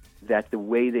true that the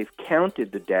way they've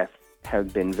counted the deaths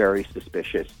have been very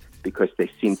suspicious, because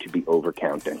they seem to be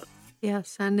overcounting.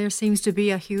 Yes, and there seems to be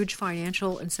a huge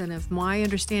financial incentive. My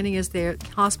understanding is that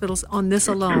hospitals on this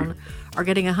alone are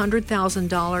getting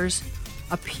 $100,000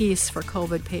 a piece for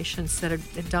COVID patients that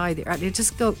die there. I can't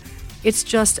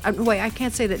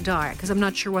say that die, because I'm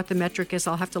not sure what the metric is.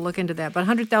 I'll have to look into that. But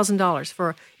 $100,000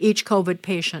 for each COVID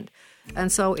patient.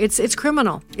 And so it's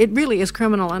criminal. It really is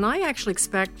criminal. And I actually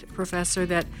expect, Professor,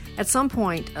 that at some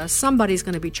point somebody's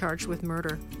going to be charged with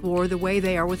murder for the way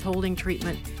they are withholding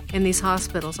treatment in these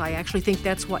hospitals. I actually think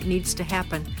that's what needs to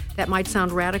happen. That might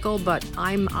sound radical, but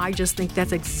I just think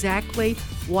that's exactly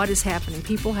what is happening.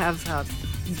 People have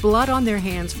blood on their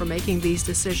hands for making these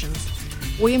decisions.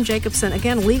 William Jacobson,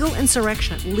 again, Legal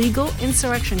Insurrection. Legal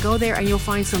Insurrection. Go there and you'll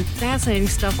find some fascinating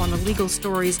stuff on the legal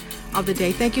stories of the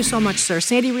day. Thank you so much, sir.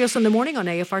 Sandy Rios in the morning on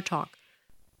AFR Talk.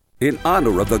 In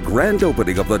honor of the grand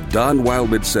opening of the Don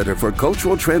Wildman Center for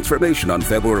Cultural Transformation on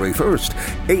February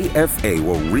 1st, AFA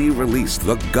will re-release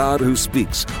The God Who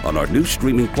Speaks on our new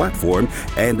streaming platform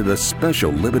and in a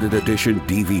special limited edition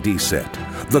DVD set.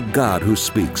 The God Who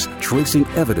Speaks, Tracing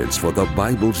Evidence for the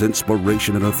Bible's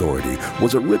Inspiration and Authority,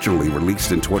 was originally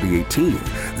released in 2018.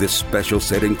 This special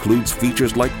set includes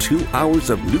features like 2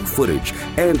 hours of new footage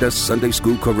and a Sunday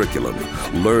school curriculum.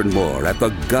 Learn more at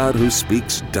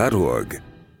thegodwhospeaks.org.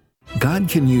 God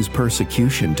can use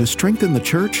persecution to strengthen the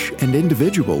church and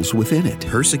individuals within it.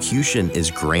 Persecution is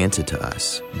granted to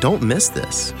us. Don't miss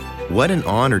this. What an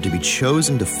honor to be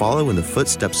chosen to follow in the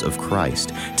footsteps of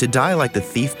Christ, to die like the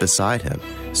thief beside him,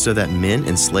 so that men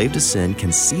enslaved to sin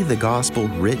can see the gospel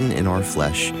written in our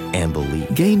flesh and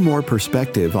believe. Gain more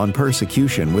perspective on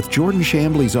persecution with Jordan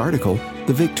Chambly's article,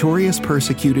 The Victorious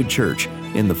Persecuted Church,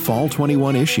 in the Fall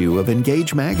 21 issue of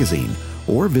Engage Magazine,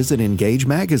 or visit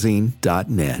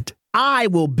engagemagazine.net. I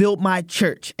will build my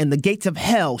church, and the gates of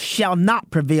hell shall not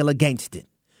prevail against it.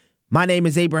 My name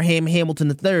is Abraham Hamilton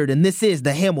III, and this is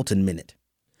the Hamilton Minute.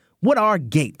 What are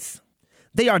gates?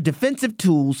 They are defensive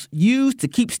tools used to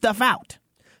keep stuff out,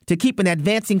 to keep an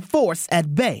advancing force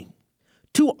at bay.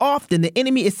 Too often, the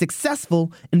enemy is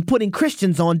successful in putting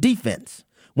Christians on defense,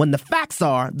 when the facts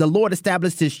are the Lord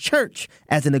established his church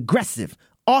as an aggressive,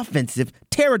 offensive,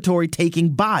 territory-taking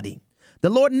body. The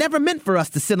Lord never meant for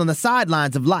us to sit on the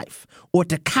sidelines of life or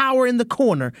to cower in the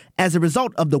corner as a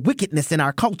result of the wickedness in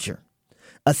our culture.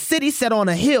 A city set on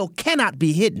a hill cannot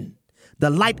be hidden. The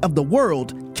light of the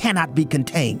world cannot be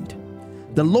contained.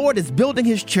 The Lord is building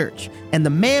his church, and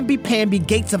the mamby-pamby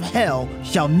gates of hell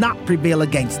shall not prevail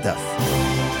against us.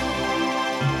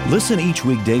 Listen each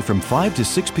weekday from 5 to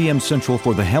 6 p.m. Central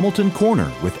for the Hamilton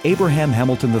Corner with Abraham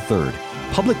Hamilton III,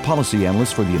 Public Policy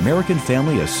Analyst for the American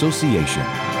Family Association.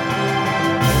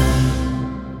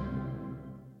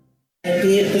 I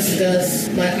did discuss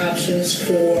my options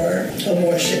for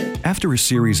abortion. After a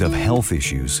series of health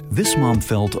issues, this mom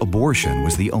felt abortion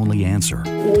was the only answer.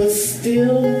 Was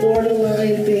still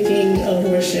borderline thinking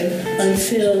abortion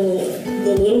until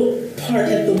the little part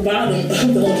at the bottom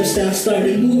of the ultrasound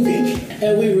started moving,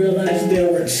 and we realized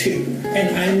there were 2.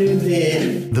 And I knew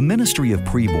then. The Ministry of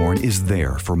Preborn is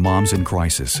there for moms in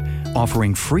crisis,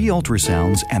 offering free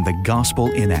ultrasounds and the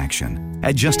gospel in action.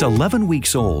 At just 11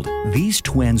 weeks old, these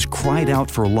twins cried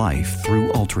out for life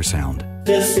through ultrasound.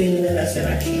 Just seeing that, I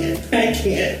said, I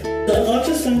can't. The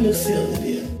ultrasound will seal the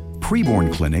deal.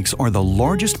 Preborn clinics are the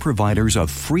largest providers of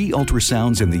free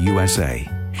ultrasounds in the USA,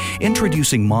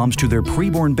 introducing moms to their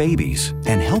preborn babies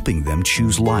and helping them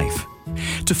choose life.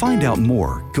 To find out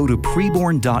more, go to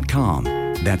preborn.com.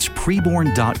 That's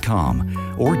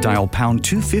preborn.com, or dial pound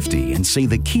 250 and say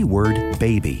the keyword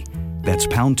baby. That's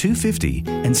pound 250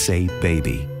 and say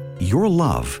baby. Your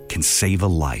love can save a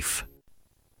life.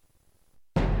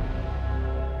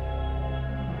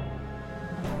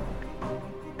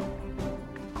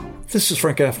 This is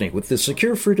Frank Gaffney with the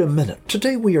Secure Freedom Minute.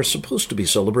 Today we are supposed to be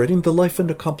celebrating the life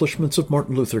and accomplishments of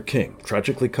Martin Luther King,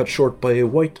 tragically cut short by a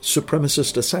white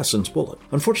supremacist assassin's bullet.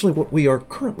 Unfortunately, what we are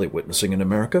currently witnessing in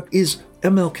America is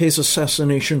MLK's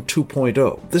assassination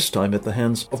 2.0, this time at the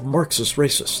hands of Marxist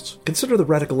racists. Consider the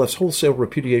radical left's wholesale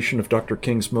repudiation of Dr.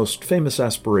 King's most famous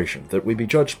aspiration, that we be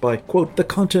judged by, quote, the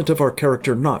content of our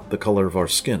character, not the color of our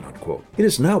skin, unquote. It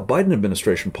is now Biden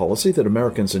administration policy that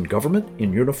Americans in government,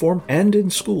 in uniform, and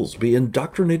in schools be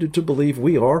indoctrinated to believe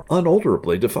we are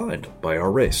unalterably defined by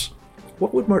our race.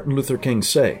 What would Martin Luther King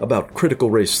say about critical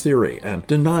race theory and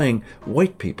denying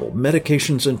white people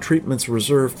medications and treatments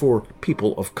reserved for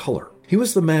people of color? He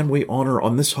was the man we honor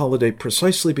on this holiday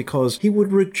precisely because he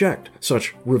would reject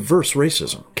such reverse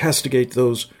racism, castigate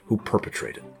those who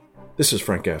perpetrate it. This is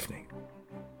Frank Gaffney.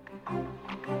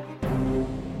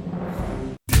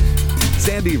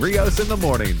 Sandy Rios in the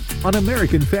morning on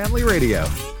American Family Radio.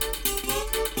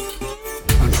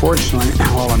 Unfortunately,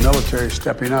 while the military is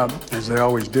stepping up, as they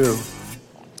always do,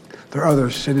 there are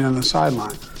others sitting on the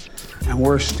sidelines, and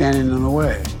we're standing in the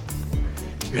way.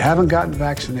 If you haven't gotten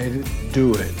vaccinated,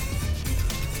 do it.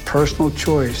 Personal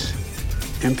choice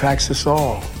impacts us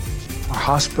all, our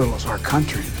hospitals, our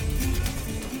country.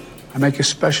 I make a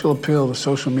special appeal to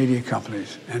social media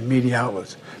companies and media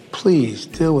outlets. Please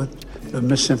deal with the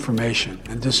misinformation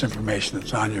and disinformation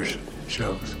that's on your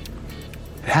shows.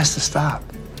 It has to stop.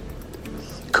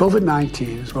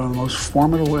 COVID-19 is one of the most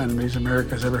formidable enemies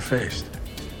America has ever faced.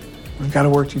 We've got to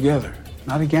work together,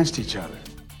 not against each other.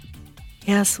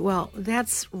 Yes, well,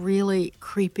 that's really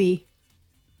creepy.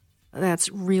 That's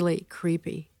really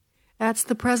creepy. That's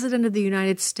the President of the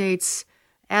United States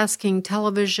asking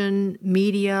television,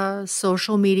 media,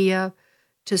 social media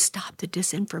to stop the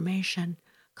disinformation,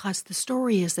 because the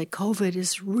story is that COVID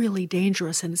is really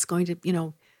dangerous and it's going to,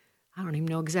 I don't even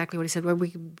know exactly what he said, but we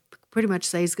can pretty much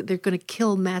say they're going to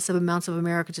kill massive amounts of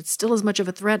Americans. It's still as much of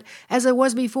a threat as it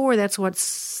was before. That's what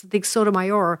I think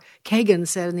Sotomayor, Kagan,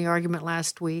 said in the argument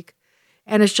last week.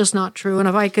 And it's just not true. And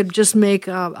if I could just make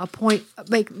a point,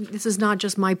 this is not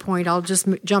just my point, I'll just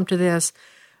jump to this.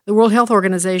 The World Health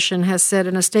Organization has said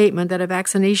in a statement that a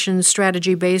vaccination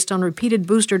strategy based on repeated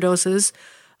booster doses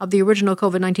of the original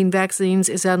COVID-19 vaccines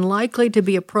is unlikely to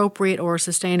be appropriate or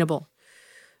sustainable.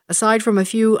 Aside from a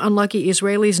few unlucky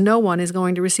Israelis, no one is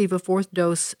going to receive a fourth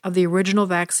dose of the original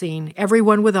vaccine.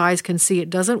 Everyone with eyes can see it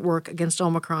doesn't work against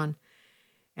Omicron.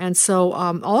 And so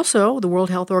also the World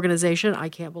Health Organization, I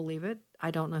can't believe it, I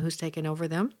don't know who's taken over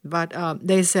them, but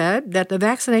they said that the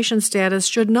vaccination status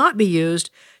should not be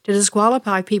used to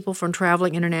disqualify people from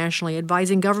traveling internationally,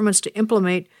 advising governments to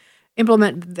implement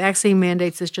vaccine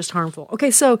mandates is just harmful. Okay,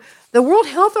 so the World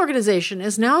Health Organization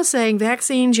is now saying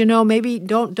vaccines, maybe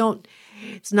don't.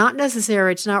 It's not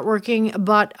necessary. It's not working.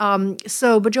 But Joe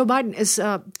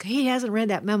Biden he hasn't read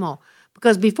that memo.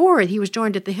 Because before it, he was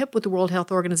joined at the hip with the World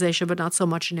Health Organization, but not so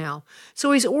much now.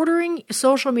 So he's ordering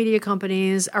social media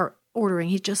companies,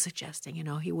 he's just suggesting,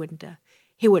 he wouldn't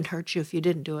hurt you if you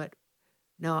didn't do it.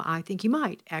 No, I think he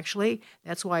might, actually.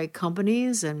 That's why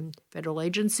companies and federal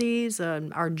agencies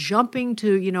are jumping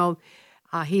to,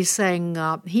 he's saying,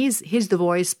 he's the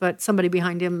voice, but somebody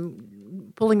behind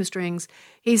him pulling the strings.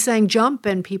 He's saying jump,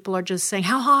 and people are just saying,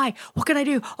 how high? What can I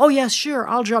do? Oh, yes, sure,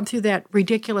 I'll jump through that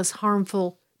ridiculous,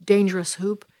 harmful, dangerous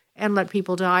hoop and let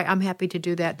people die. I'm happy to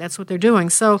do that. That's what they're doing.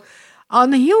 So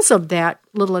on the heels of that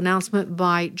little announcement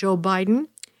by Joe Biden,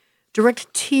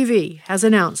 DirecTV has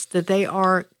announced that they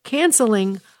are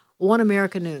canceling One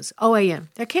America News, OAN.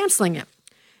 They're canceling it.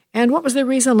 And what was the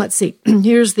reason? Let's see.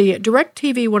 Here's the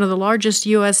DirecTV, one of the largest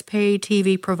U.S. pay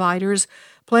TV providers,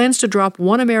 plans to drop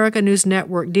One America News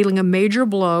Network, dealing a major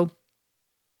blow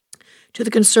to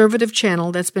the conservative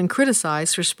channel that's been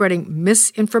criticized for spreading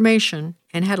misinformation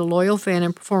and had a loyal fan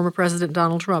in former President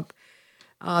Donald Trump.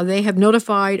 They have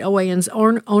notified OAN's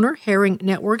owner, Herring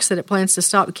Networks, that it plans to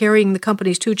stop carrying the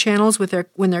company's two channels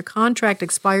when their contract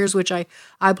expires, which I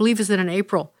believe is in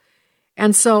April.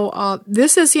 And so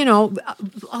this is,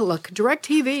 look,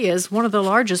 DirecTV is one of the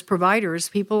largest providers.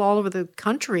 People all over the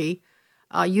country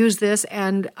use this,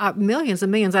 and millions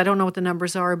and millions. I don't know what the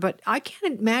numbers are, but I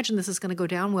can't imagine this is going to go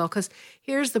down well, because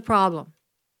here's the problem.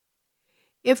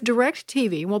 If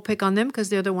DirecTV, we'll pick on them because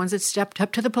they're the ones that stepped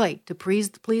up to the plate to please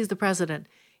the president,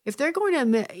 if they're going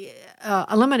to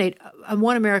eliminate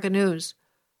One America News,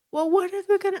 well, what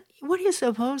do you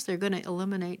suppose they're going to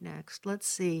eliminate next? Let's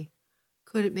see.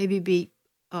 Could it maybe be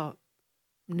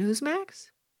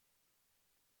Newsmax?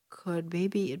 Could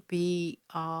maybe it be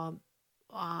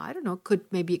I don't know, could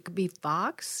maybe it be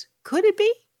Fox? Could it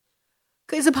be?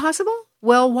 Is it possible?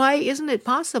 Well, why isn't it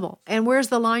possible? And where's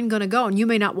the line going to go? And you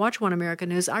may not watch One America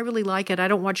News. I really like it.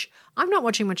 I'm not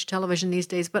watching much television these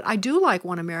days, but I do like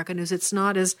One America News. It's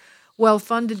not as well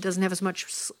funded, doesn't have as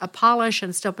much polish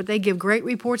and stuff, but they give great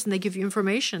reports and they give you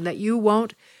information that you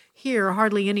won't hear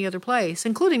hardly any other place,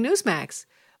 including Newsmax.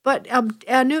 But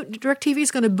DirecTV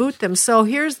is going to boot them. So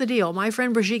here's the deal. My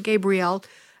friend Brigitte Gabriel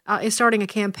is starting a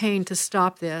campaign to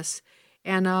stop this.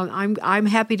 And I'm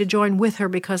happy to join with her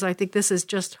because I think this is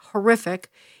just horrific.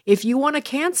 If you want to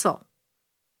cancel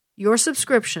your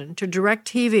subscription to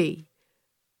DirecTV,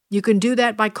 you can do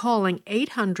that by calling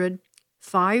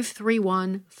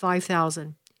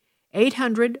 800-531-5000.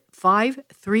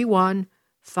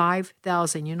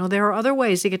 800-531-5000. There are other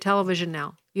ways to get television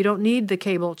now. You don't need the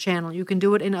cable channel. You can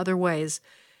do it in other ways.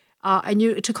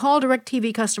 To call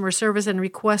DirecTV customer service and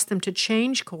request them to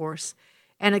change course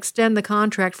and extend the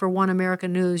contract for One America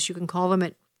News, you can call them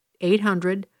at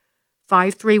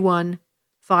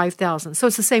 800-531-5000. So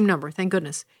it's the same number, thank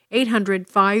goodness.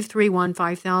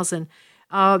 800-531-5000.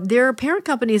 Their parent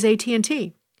company is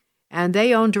AT&T, and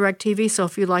they own DirecTV. So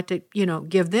if you'd like to,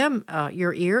 give them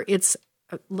your ear, it's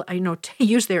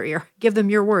use their ear, give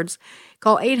them your words.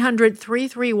 Call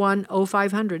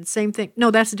 800-331-0500. Same thing.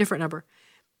 No, that's a different number.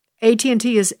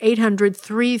 AT&T is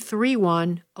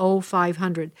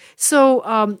 800-331-0500.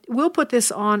 So we'll put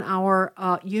this on our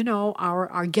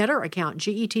Getter account,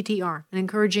 GETTR, and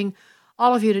encouraging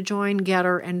all of you to join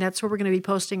Getter, and that's where we're going to be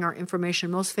posting our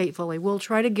information most faithfully. We'll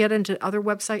try to get into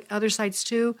other sites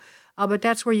too, but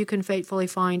that's where you can faithfully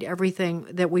find everything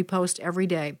that we post every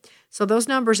day. So those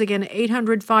numbers again: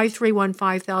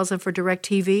 800-531-5000 for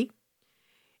DirecTV,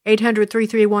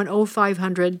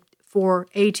 800-331-0500 for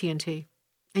AT&T.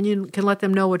 And you can let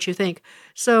them know what you think.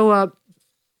 So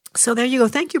So there you go.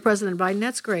 Thank you, President Biden.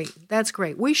 That's great. That's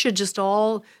great. We should just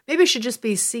maybe it should just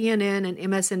be CNN and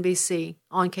MSNBC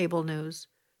on cable news.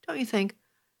 Don't you think?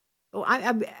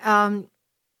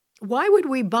 Why would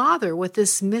we bother with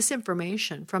this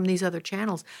misinformation from these other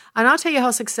channels? And I'll tell you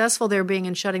how successful they're being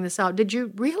in shutting this out. Did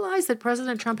you realize that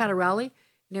President Trump had a rally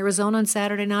in Arizona on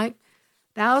Saturday night?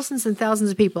 Thousands and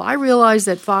thousands of people. I realized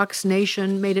that Fox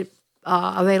Nation made it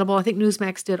available. I think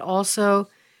Newsmax did also.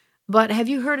 But have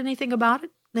you heard anything about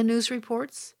it? The news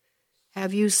reports?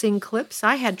 Have you seen clips?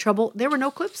 I had trouble. There were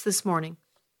no clips this morning.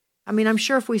 I mean, I'm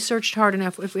sure if we searched hard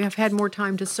enough, if we have had more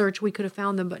time to search, we could have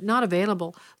found them, but not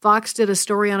available. Fox did a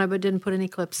story on it, but didn't put any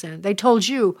clips in. They told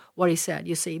you what he said,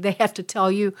 you see. They have to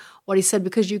tell you what he said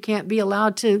because you can't be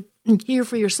allowed to hear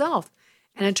for yourself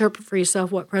and interpret for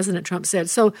yourself what President Trump said.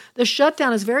 So the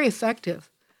shutdown is very effective.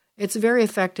 It's very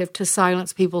effective to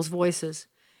silence people's voices.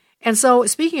 And so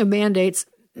speaking of mandates,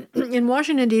 in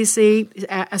Washington, D.C.,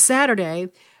 a Saturday,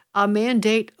 a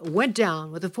mandate went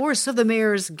down with the force of the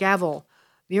mayor's gavel,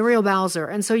 Muriel Bowser.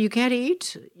 And so you can't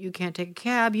eat, you can't take a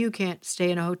cab, you can't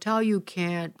stay in a hotel, you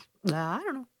can't,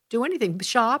 do anything,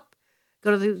 shop,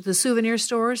 go to the souvenir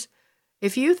stores.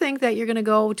 If you think that you're going to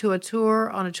go to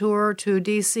on a tour to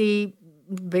D.C.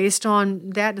 based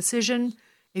on that decision,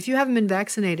 if you haven't been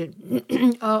vaccinated,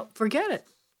 forget it.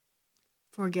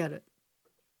 Forget it.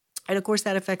 And, of course,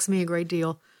 that affects me a great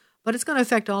deal. But it's going to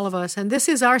affect all of us. And this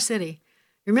is our city.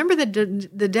 Remember that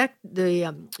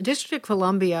the District of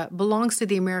Columbia belongs to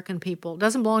the American people. It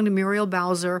doesn't belong to Muriel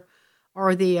Bowser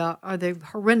or the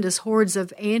horrendous hordes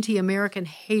of anti-American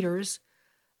haters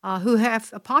who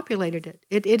have populated it.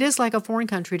 It is like a foreign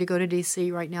country to go to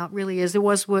D.C. right now. It really is. It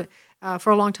was for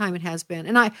a long time it has been.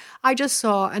 And I just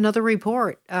saw another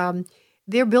report.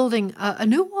 They're building a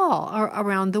new wall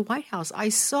around the White House. I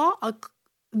saw a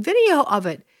video of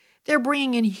it. They're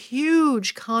bringing in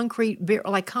huge concrete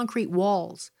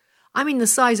walls. I mean the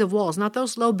size of walls, not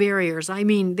those low barriers. I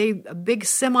mean, a big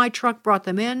semi-truck brought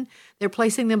them in. They're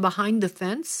placing them behind the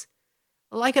fence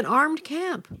like an armed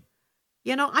camp.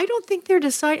 You know, I don't think they're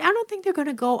going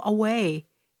to go away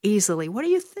easily. What do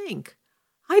you think?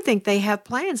 I think they have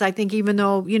plans. I think even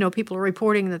though, people are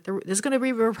reporting that there's going to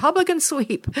be a Republican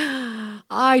sweep,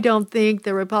 I don't think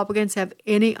the Republicans have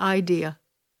any idea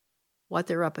what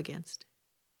they're up against.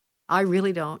 I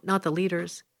really don't. Not the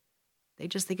leaders. They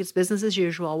just think it's business as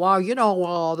usual.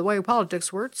 Well, the way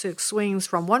politics works, it swings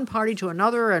from one party to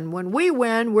another, and when we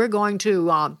win, we're going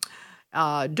to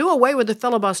do away with the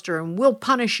filibuster, and we'll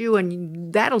punish you,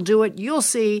 and that'll do it. You'll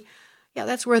see. Yeah,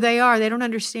 that's where they are. They don't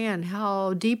understand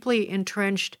how deeply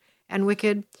entrenched and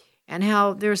wicked, and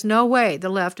how there's no way the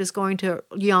left is going to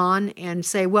yawn and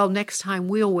say, well, next time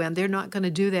we'll win. They're not going to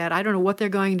do that. I don't know what they're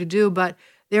going to do, but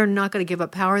they're not going to give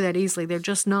up power that easily. They're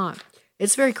just not.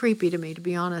 It's very creepy to me, to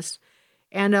be honest.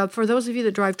 And for those of you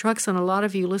that drive trucks, and a lot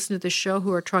of you listen to this show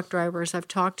who are truck drivers, I've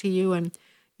talked to you, and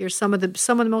you're some of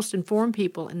the most informed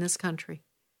people in this country,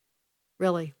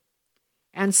 really.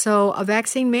 And so a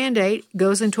vaccine mandate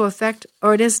goes into effect,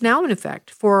 or it is now in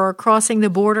effect, for crossing the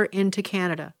border into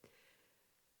Canada.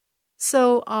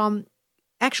 So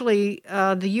actually,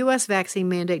 the U.S. vaccine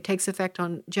mandate takes effect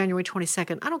on January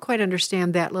 22nd. I don't quite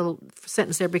understand that little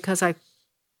sentence there because I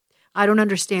don't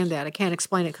understand that. I can't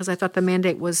explain it because I thought the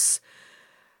mandate was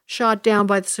shot down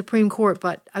by the Supreme Court,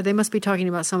 but they must be talking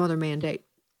about some other mandate.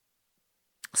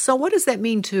 So what does that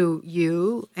mean to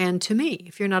you and to me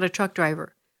if you're not a truck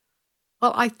driver?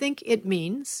 Well, I think it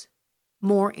means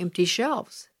more empty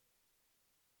shelves,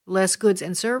 less goods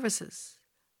and services,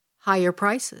 higher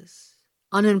prices,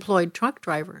 unemployed truck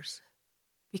drivers,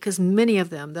 because many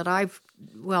of them that I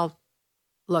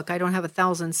don't have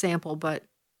 1,000 sample, but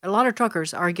a lot of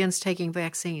truckers are against taking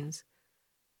vaccines.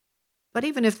 But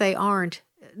even if they aren't,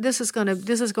 this is going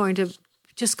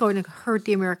to hurt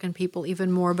the American people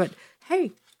even more. But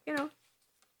hey,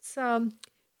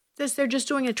 they're just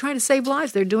doing it, trying to save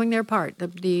lives. They're doing their part.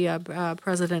 The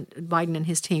President Biden and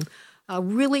his team.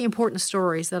 Really important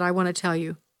stories that I want to tell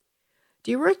you.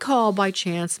 Do you recall by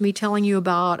chance me telling you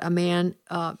about a man,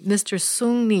 Mr.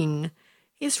 Sung Ning?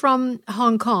 He's from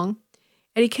Hong Kong,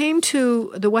 and he came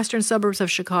to the western suburbs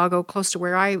of Chicago, close to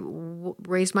where I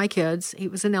raised my kids. He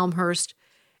was in Elmhurst,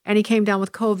 and he came down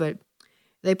with COVID.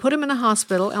 They put him in a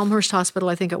hospital, Elmhurst Hospital,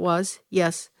 I think it was.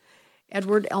 Yes,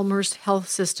 Edward Elmhurst Health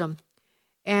System.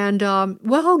 And,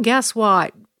 guess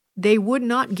what? They would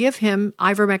not give him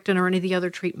ivermectin or any of the other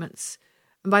treatments.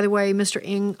 And by the way, Mr.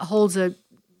 Ng holds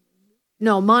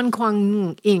Man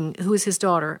Kwang Ng, who is his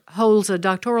daughter, holds a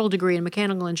doctoral degree in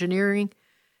mechanical engineering.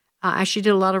 She did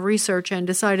a lot of research and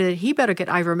decided that he better get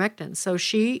ivermectin. So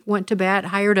she went to bat,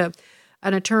 hired an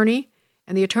attorney,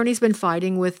 And the attorney's been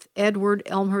fighting with Edward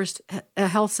Elmhurst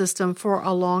Health System for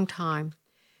a long time.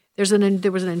 There was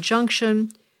an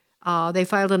injunction. They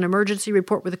filed an emergency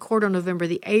report with the court on November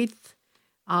the 8th.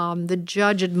 The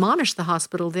judge admonished the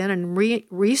hospital then and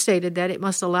restated that it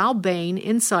must allow Bain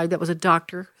inside, that was a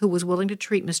doctor who was willing to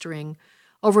treat Mr. Ng,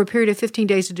 over a period of 15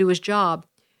 days to do his job.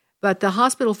 But the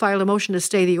hospital filed a motion to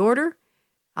stay the order,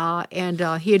 and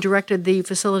he had directed the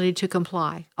facility to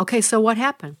comply. Okay, so what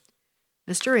happened?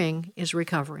 Mr. Ng is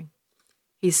recovering.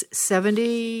 He's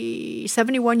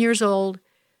 71 years old.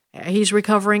 He's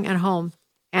recovering at home.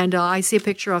 And I see a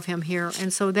picture of him here.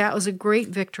 And so that was a great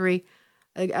victory,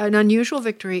 an unusual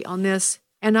victory on this.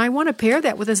 And I want to pair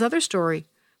that with this other story.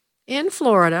 In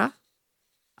Florida,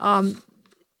 Daniel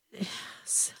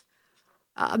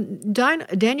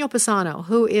Pisano,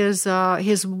 who is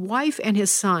his wife and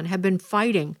his son, have been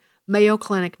fighting Mayo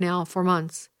Clinic now for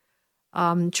months,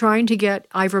 trying to get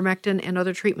ivermectin and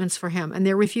other treatments for him, and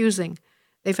they're refusing.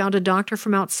 They found a doctor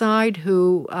from outside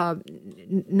who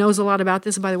knows a lot about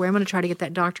this. And by the way, I'm going to try to get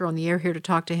that doctor on the air here to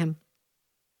talk to him.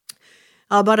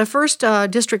 But a first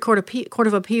district court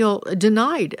of appeal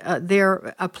denied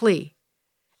their plea.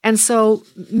 And so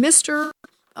Mr.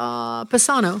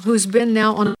 Pisano, who's been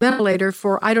now on a ventilator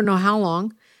for I don't know how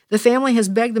long, the family has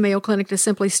begged the Mayo Clinic to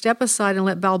simply step aside and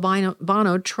let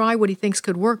Balbano try what he thinks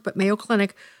could work, but Mayo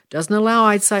Clinic doesn't allow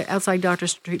outside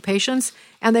doctors to treat patients,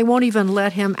 and they won't even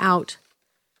let him out.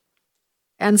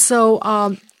 And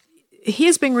so he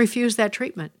is being refused that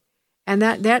treatment. And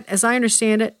that, as I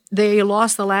understand it, they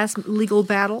lost the last legal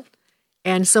battle,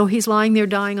 and so he's lying there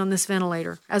dying on this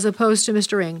ventilator, as opposed to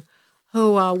Mr. Ng,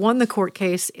 who won the court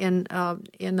case in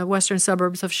the western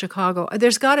suburbs of Chicago.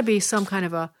 There's got to be some kind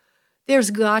of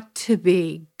there's got to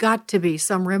be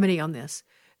some remedy on this.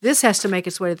 This has to make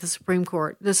its way to the Supreme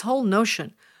Court. This whole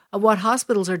notion of what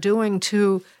hospitals are doing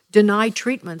to deny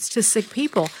treatments to sick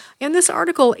people. In this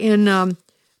article in the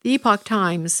Epoch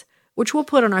Times, which we'll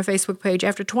put on our Facebook page,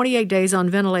 after 28 days on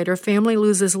ventilator, family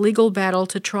loses legal battle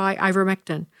to try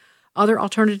ivermectin, other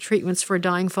alternative treatments for a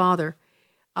dying father.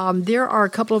 There are a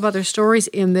couple of other stories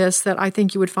in this that I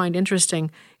think you would find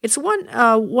interesting. It's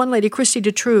one lady, Christy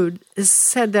Detrude,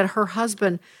 said that her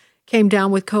husband came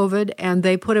down with COVID and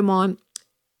they put him on.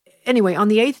 Anyway, on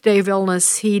the 8th day of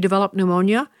illness, he developed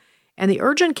pneumonia, and the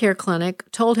urgent care clinic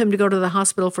told him to go to the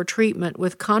hospital for treatment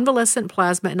with convalescent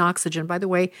plasma and oxygen. By the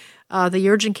way, the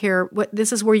urgent care,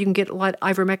 this is where you can get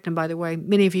ivermectin, by the way.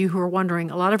 Many of you who are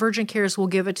wondering, a lot of urgent cares will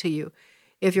give it to you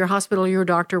if your hospital or your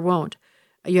doctor won't.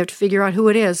 You have to figure out who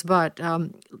it is. But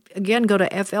again, go to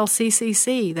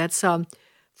FLCCC. That's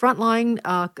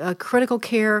Frontline Critical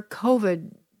Care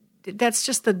COVID. That's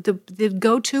just the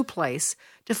go-to place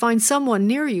to find someone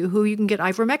near you who you can get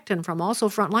ivermectin from, also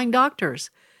frontline doctors.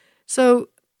 So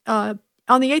on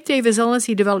the 8th day of his illness,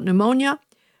 he developed pneumonia.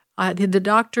 The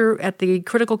doctor at the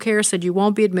critical care said, you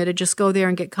won't be admitted, just go there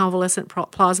and get convalescent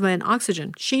plasma and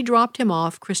oxygen. She dropped him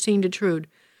off, Christine Detrude,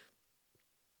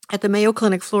 at the Mayo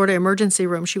Clinic, Florida emergency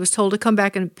room. She was told to come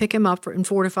back and pick him up in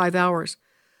 4 to 5 hours.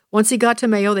 Once he got to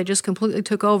Mayo, they just completely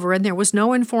took over, and there was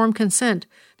no informed consent.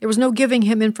 There was no giving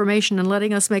him information and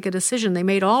letting us make a decision. They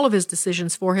made all of his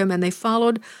decisions for him, and they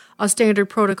followed a standard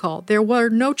protocol. There were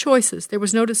no choices. There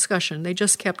was no discussion. They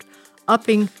just kept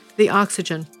upping the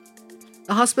oxygen.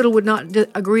 The hospital would not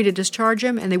agree to discharge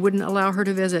him, and they wouldn't allow her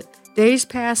to visit. Days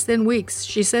passed, then weeks.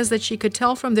 She says that she could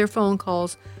tell from their phone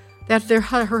calls that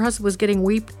her husband was getting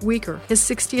weaker. His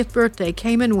 60th birthday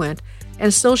came and went,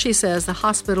 and still, she says, the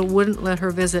hospital wouldn't let her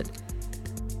visit.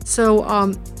 So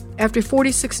after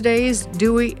 46 days,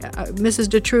 Dewey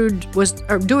Detrude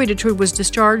was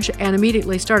discharged and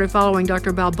immediately started following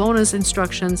Dr. Balbona's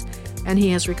instructions, and he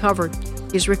has recovered.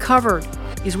 He's recovered.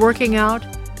 He's working out,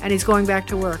 and he's going back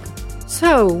to work.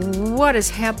 So what is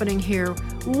happening here?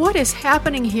 What is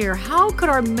happening here? How could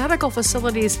our medical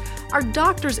facilities, our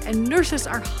doctors and nurses,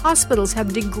 our hospitals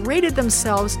have degraded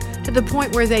themselves to the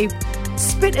point where they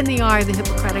spit in the eye of the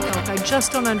Hippocratic Oath? I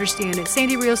just don't understand it.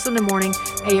 Sandy Rios in the morning,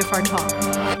 AFR Talk.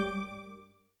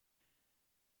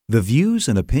 The views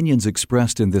and opinions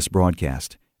expressed in this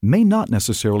broadcast may not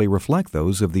necessarily reflect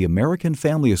those of the American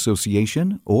Family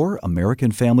Association or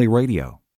American Family Radio.